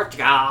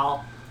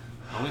 Portugal.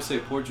 I'm gonna say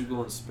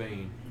Portugal and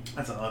Spain.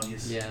 That's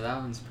obvious. Yeah, that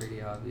one's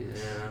pretty obvious.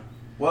 Yeah.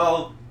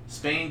 Well,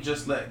 Spain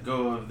just let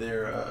go of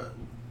their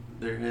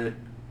head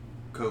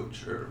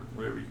coach or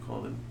whatever you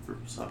call them for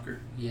soccer.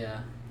 Yeah.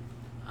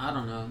 I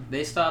don't know.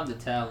 They stopped the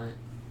talent.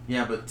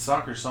 Yeah, but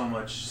soccer's so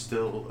much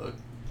still a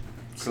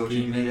coaching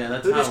Scheming. thing. Yeah,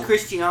 that's Who how does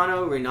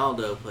Cristiano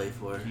Ronaldo play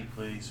for? he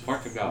plays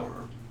Portugal.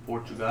 for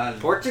Portugal.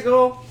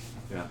 Portugal?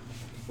 Yeah.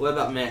 What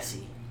about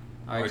Messi?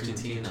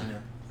 Argentina.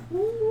 Yeah.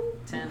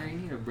 Tanner, you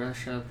need to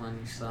brush up on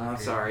your soccer. I'm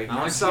sorry. I want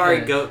I'm you sorry,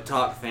 to- Goat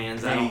Talk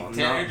fans. I Hey, don't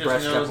Tanner not just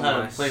brushed knows up how on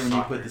to my play when you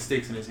soccer. put the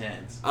sticks in his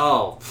hands.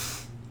 Oh,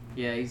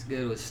 Yeah, he's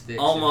good with sticks.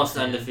 Almost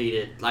in his hand.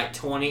 undefeated. Like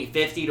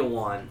 50 to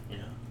 1. Yeah.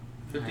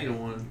 50 to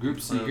 1.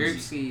 Group C. Group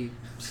C,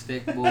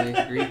 stick boy.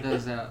 Read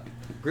those out.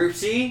 Group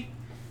C,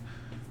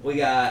 we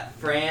got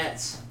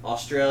France,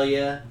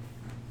 Australia,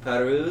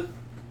 Peru,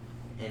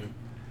 and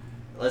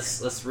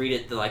let's read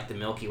it the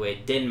Milky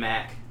Way.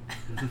 Denmark.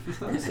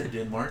 I said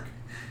Denmark.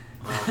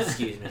 Oh,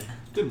 excuse me.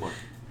 Denmark.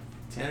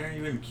 Tanner,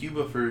 you were in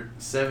Cuba for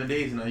 7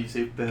 days and now you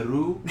say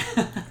Peru.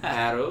 Peru.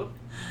 I want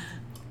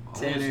to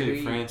Tanner, say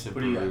who France and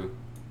what do you Peru.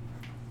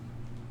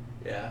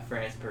 Yeah,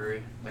 France,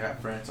 Peru. I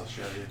got France,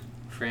 Australia.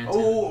 France.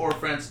 Oh, or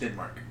France,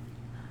 Denmark.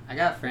 I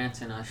got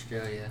France and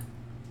Australia.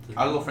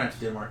 I'll go France,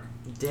 Denmark.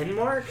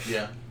 Denmark?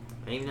 Yeah.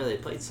 I didn't even know they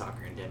played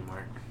soccer in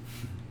Denmark.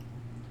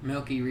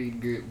 Milky Reed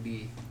Group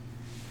D.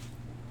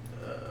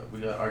 We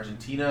got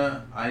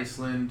Argentina,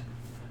 Iceland,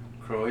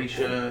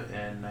 Croatia,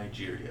 and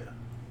Nigeria.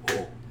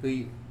 Oh, Who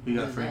you? We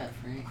got who's Frank. that,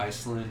 Frank?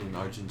 Iceland and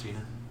Argentina.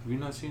 Have you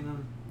not seen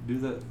them do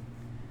that?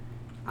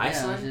 Yeah, I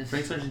Iceland? just-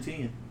 Frank's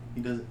Argentinian.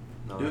 He does it.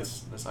 No, Do it.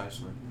 that's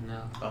Iceland.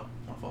 No. Oh,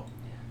 my fault.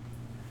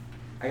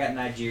 I got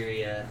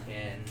Nigeria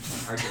and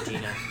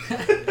Argentina.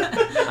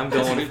 I'm That's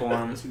a going good- for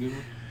them. That's a good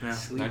one. Yeah.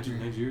 Sleeper.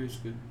 Nigeria's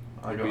good.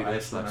 I They go beat us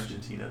Iceland, last year.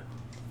 Argentina.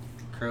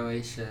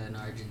 Croatia and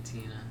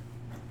Argentina.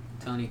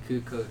 Tony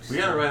Kukoc. We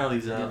gotta write all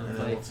these out Didn't and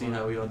then play we'll see for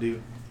how we all do.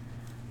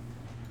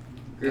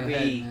 Go Group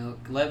ahead, E. Milk.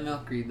 Let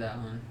Milk read that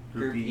one.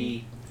 Group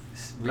E.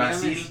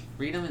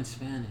 Read them in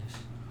Spanish.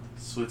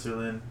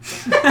 Switzerland,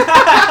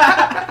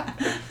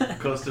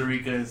 Costa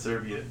Rica, and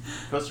Serbia.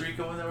 Costa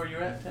Rica, wasn't that where you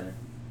were at, Tanner?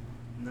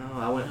 No,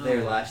 I went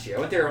there last year. I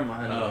went there on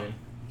my Oh. honeymoon.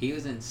 He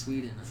was in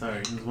Sweden. Sorry,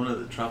 it was one of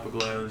the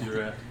tropical islands you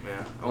were at.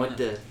 Yeah. I went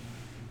to.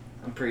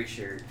 I'm pretty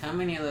sure. How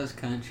many of those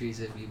countries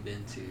have you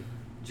been to?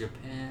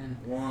 Japan.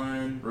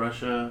 1,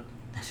 Russia,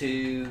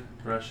 2.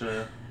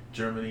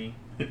 Germany,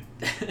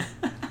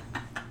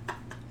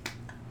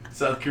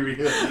 South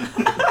Korea,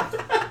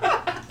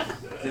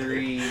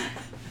 3.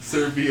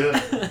 Serbia.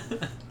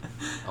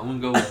 I'm gonna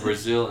go with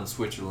Brazil and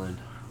Switzerland.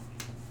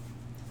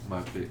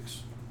 My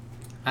picks.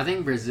 I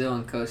think Brazil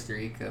and Costa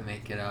Rica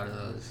make it out of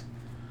those.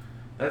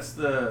 That's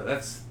the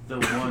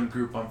one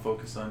group I'm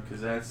focused on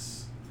because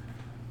that's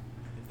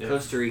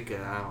Costa Rica,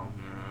 I don't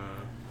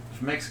know.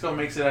 if Mexico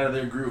makes it out of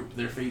their group,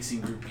 they're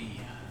facing Group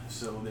E.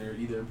 So they're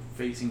either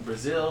facing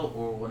Brazil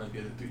or one of the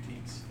other 3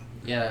 teams.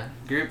 Yeah,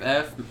 Group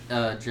F,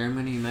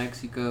 Germany,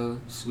 Mexico,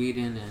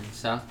 Sweden, and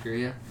South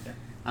Korea. Yeah.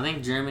 I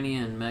think Germany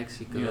and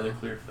Mexico. Yeah, they're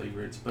clear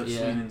favorites, but Yeah.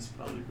 Sweden's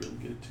probably really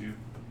good too.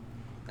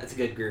 That's a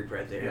good group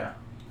right there. Yeah,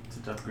 it's a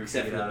tough group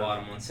Except to for get the out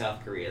bottom one,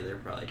 South Korea. They're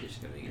probably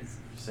just going to get. of.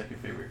 Second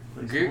favorite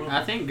place. in the Group. world.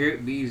 I think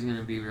Group B is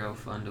gonna be real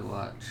fun to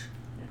watch.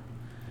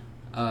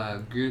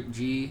 Group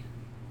G,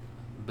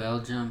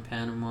 Belgium,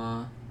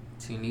 Panama,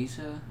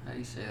 Tunisia. How do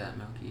you say that,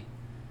 Milky?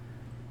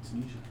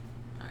 Tunisia.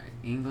 All right,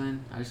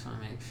 England. I just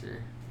want to make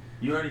sure.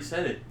 You already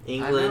said it.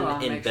 England I know, I'll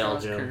and make sure I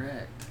was Belgium.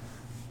 correct.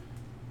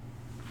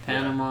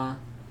 Panama.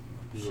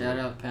 Shout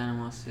out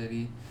Panama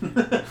City.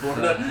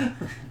 Florida.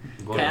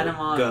 I'm going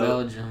Panama and Go.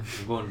 Belgium.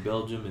 I'm going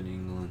Belgium and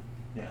England.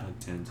 Yeah. Like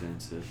 10-10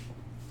 said.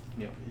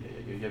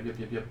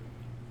 Yep.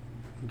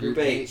 Group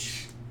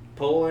H.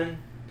 Poland.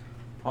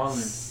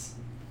 Holland.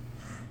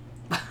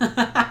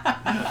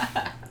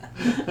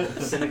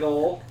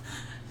 Senegal.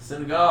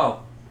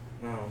 Senegal.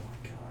 Oh my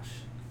gosh.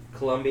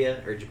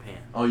 Colombia or Japan?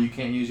 Oh, you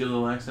can't use your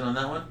little accent on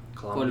that one?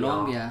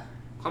 Colombia.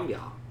 Colombia.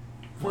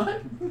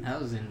 What?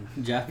 That was in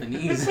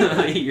Japanese.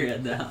 You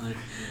read that one.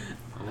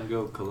 I'm gonna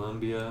go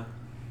Colombia.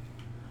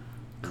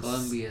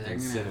 Colombia.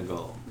 And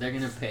Senegal. They're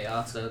gonna pay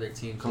off the other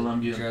teams. with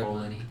Colombia and drug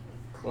Poland. money.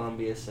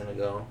 Colombia,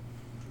 Senegal.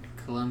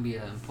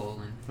 Colombia and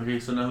Poland. Okay,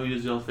 so now who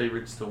is your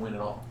favorites to win it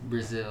all?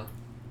 Brazil.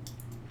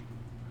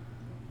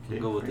 We'll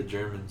go with the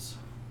Germans.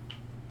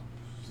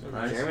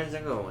 Surprise. Germans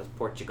are going with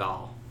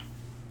Portugal.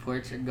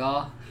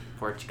 Portugal.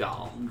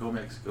 Portugal. Go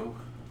Mexico.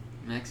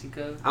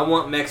 Mexico. I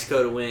want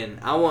Mexico to win.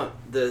 I want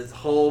the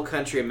whole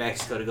country of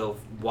Mexico to go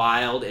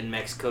wild and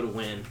Mexico to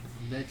win.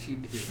 Bet you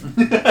do.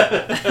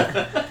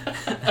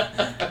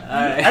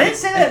 I didn't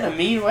say that in a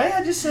mean way.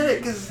 I just said it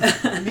because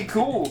it'd be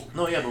cool.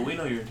 No, yeah, but we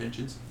know your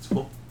intentions. It's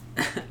cool.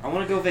 I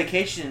want to go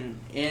vacation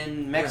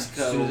in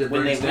Mexico As soon as it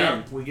when they burns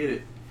down, win. we get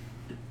it.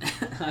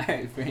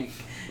 Alright, Frank.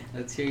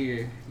 Let's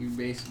hear your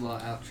baseball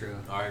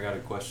outro. Alright, I got a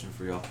question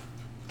for y'all.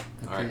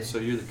 Okay. Alright, so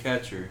you're the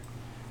catcher.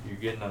 You're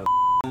getting a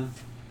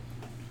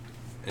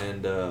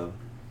and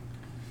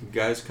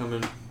guys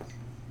coming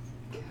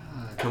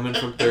God.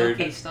 from third.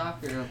 Okay,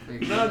 stop it real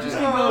quick. No, just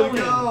Go keep back. going.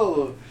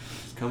 go.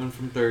 Coming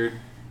from third.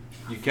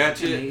 You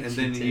catch it and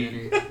then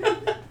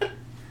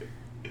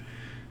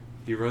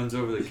he runs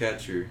over the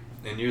catcher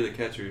and you're the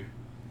catcher.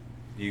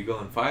 Do you go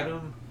and fight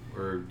him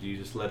or do you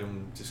just let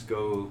him just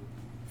go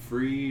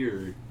free or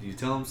do you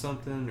tell him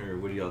something or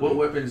what do y'all What do?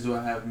 weapons do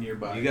I have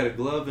nearby? You got a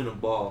glove and a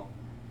ball.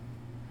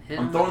 Hit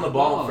I'm him throwing with the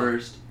ball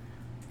first.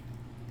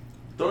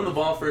 Throwing the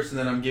ball first, and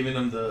then I'm giving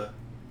them the.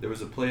 There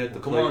was a play at the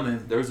Well, come plate. on,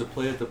 then. There was a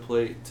play at the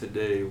plate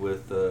today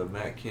with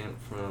Matt Kemp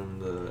from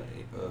the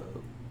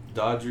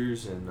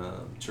Dodgers and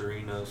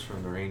Chirinos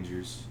from the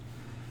Rangers.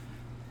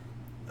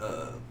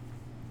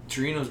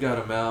 Torino's got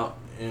him out,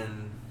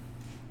 and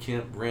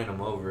Kemp ran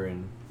him over,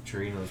 and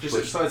Torino's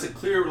pushed. So it's a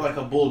clear like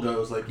a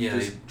bulldoze, like Yeah,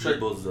 you he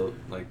bulldoze,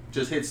 like,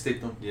 just hit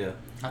stick them. yeah.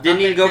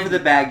 Didn't even go for the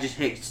bag, just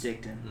hit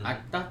sticked him. I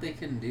thought they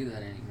couldn't do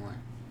that anymore.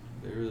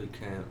 They really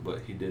can't, but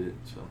he did it,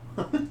 so.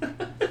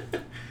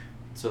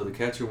 So the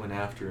catcher went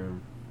after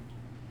him.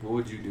 What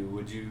would you do?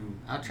 Would you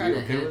I'll try be to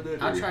okay hit. with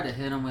it? I'll or- try to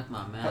hit him with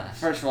my mask.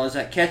 First of all, is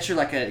that catcher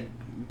like a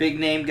big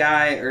name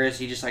guy, or is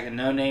he just like a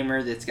no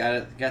namer that's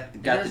got the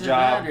Doesn't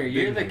job? matter.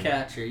 You're Big the name.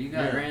 catcher. You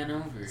got Yeah. ran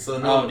over. So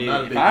no, Oh, dude,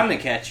 not a if big I'm the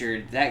deal.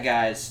 catcher, that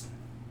guy's.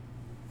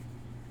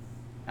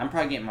 I'm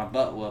probably getting my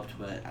butt whooped,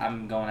 but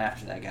I'm going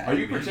after that guy. Are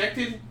you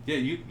protected?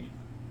 Yeah,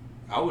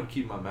 I would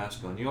keep my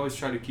mask on. You always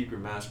try to keep your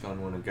mask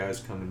on when a guy's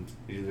coming.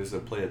 There's a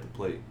play at the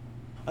plate.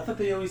 I thought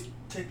they always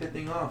take that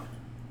thing off.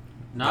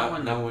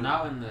 Not Not when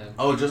when- the.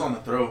 Oh, just on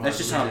the throw. That's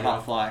just on a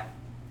pop fly.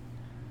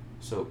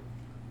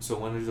 So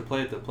when there's a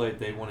play at the plate,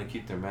 they want to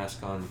keep their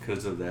mask on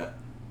because of that,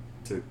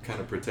 to kind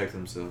of protect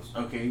themselves.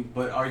 Okay,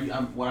 but are you?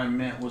 What I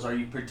meant was, are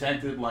you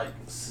protected like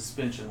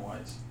suspension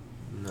wise?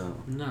 No,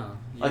 No.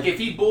 Like if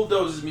he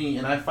bulldozes me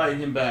and I fight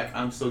him back,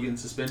 I'm still getting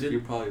suspended.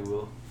 you probably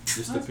will.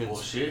 Just That's depends.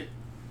 bullshit.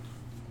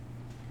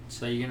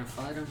 So you're gonna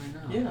fight him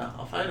or no? Yeah,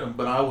 I'll fight him,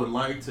 but I would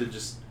like to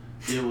just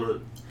be able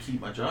to keep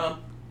my job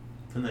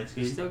the next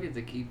You game. still get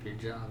to keep your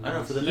job. I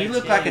know, for the You next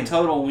look like a game.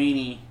 total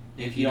weenie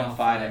if you don't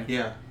fight him.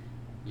 Yeah.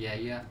 Yeah,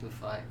 you have to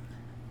fight.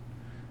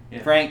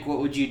 Yeah. Frank, what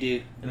would you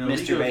do, In a league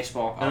Mr. of-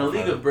 Baseball? In a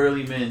league of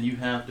burly men, you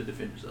have to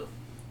defend yourself.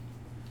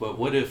 But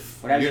what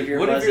if? What happens if you're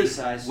what if Buzzy you're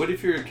size? What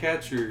if you're a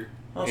catcher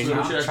Oh, And so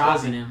you're should I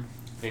chopping Buzzy? him.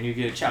 and you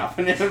get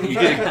Chopping him. you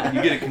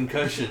get a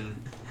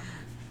concussion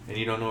and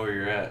you don't know where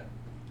you're at?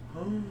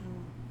 Oh.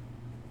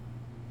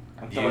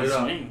 I'm Do throwing you-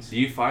 swings. Do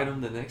you fight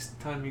him the next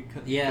time he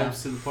Yeah.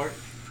 comes to the park?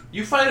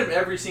 You fight him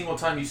every single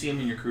time you see him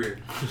in your career.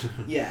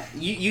 Yeah,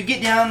 you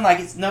get down like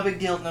it's no big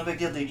deal, dude.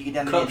 You get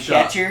down to Cup the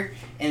shot. catcher,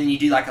 and then you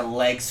do like a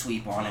leg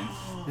sweep on him.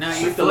 No, you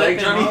Sweep the leg,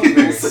 flip him Johnny.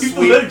 over. Sweep the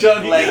Sweep, leg,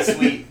 Johnny. leg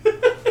sweep.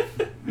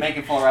 Make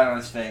him fall right on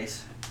his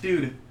face.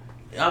 Dude,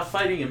 I'm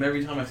fighting him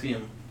every time I see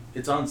him.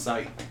 It's on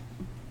site.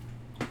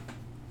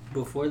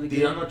 Before the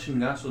game. Diano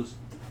chingazos.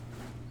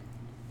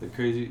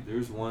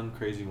 There's one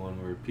crazy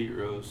one where Pete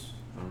Rose,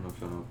 I don't know if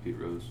y'all know Pete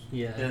Rose.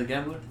 Yeah. Yeah, the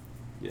gambler?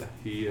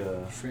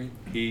 Yeah, Frank.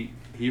 he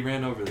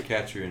ran over the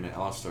catcher in an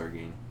All-Star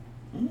game.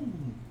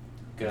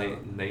 Go.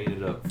 And they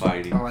ended up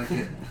fighting. I like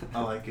it.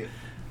 I like it.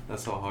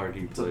 That's how hard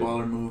he It's a played.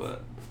 baller move.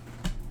 But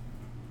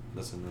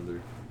that's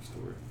another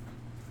story.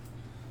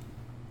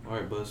 All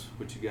right, Buzz,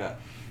 what you got?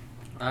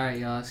 Alright,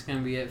 y'all. It's going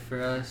to be it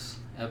for us.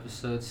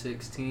 Episode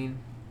 16.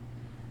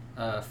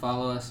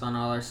 Follow us on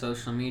all our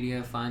social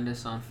media. Find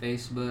us on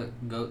Facebook,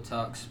 Goat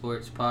Talk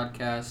Sports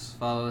Podcast.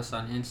 Follow us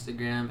on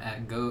Instagram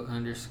at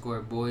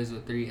goat_boys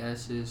with 3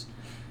 S's.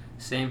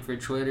 Same for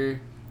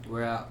Twitter.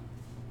 We're out.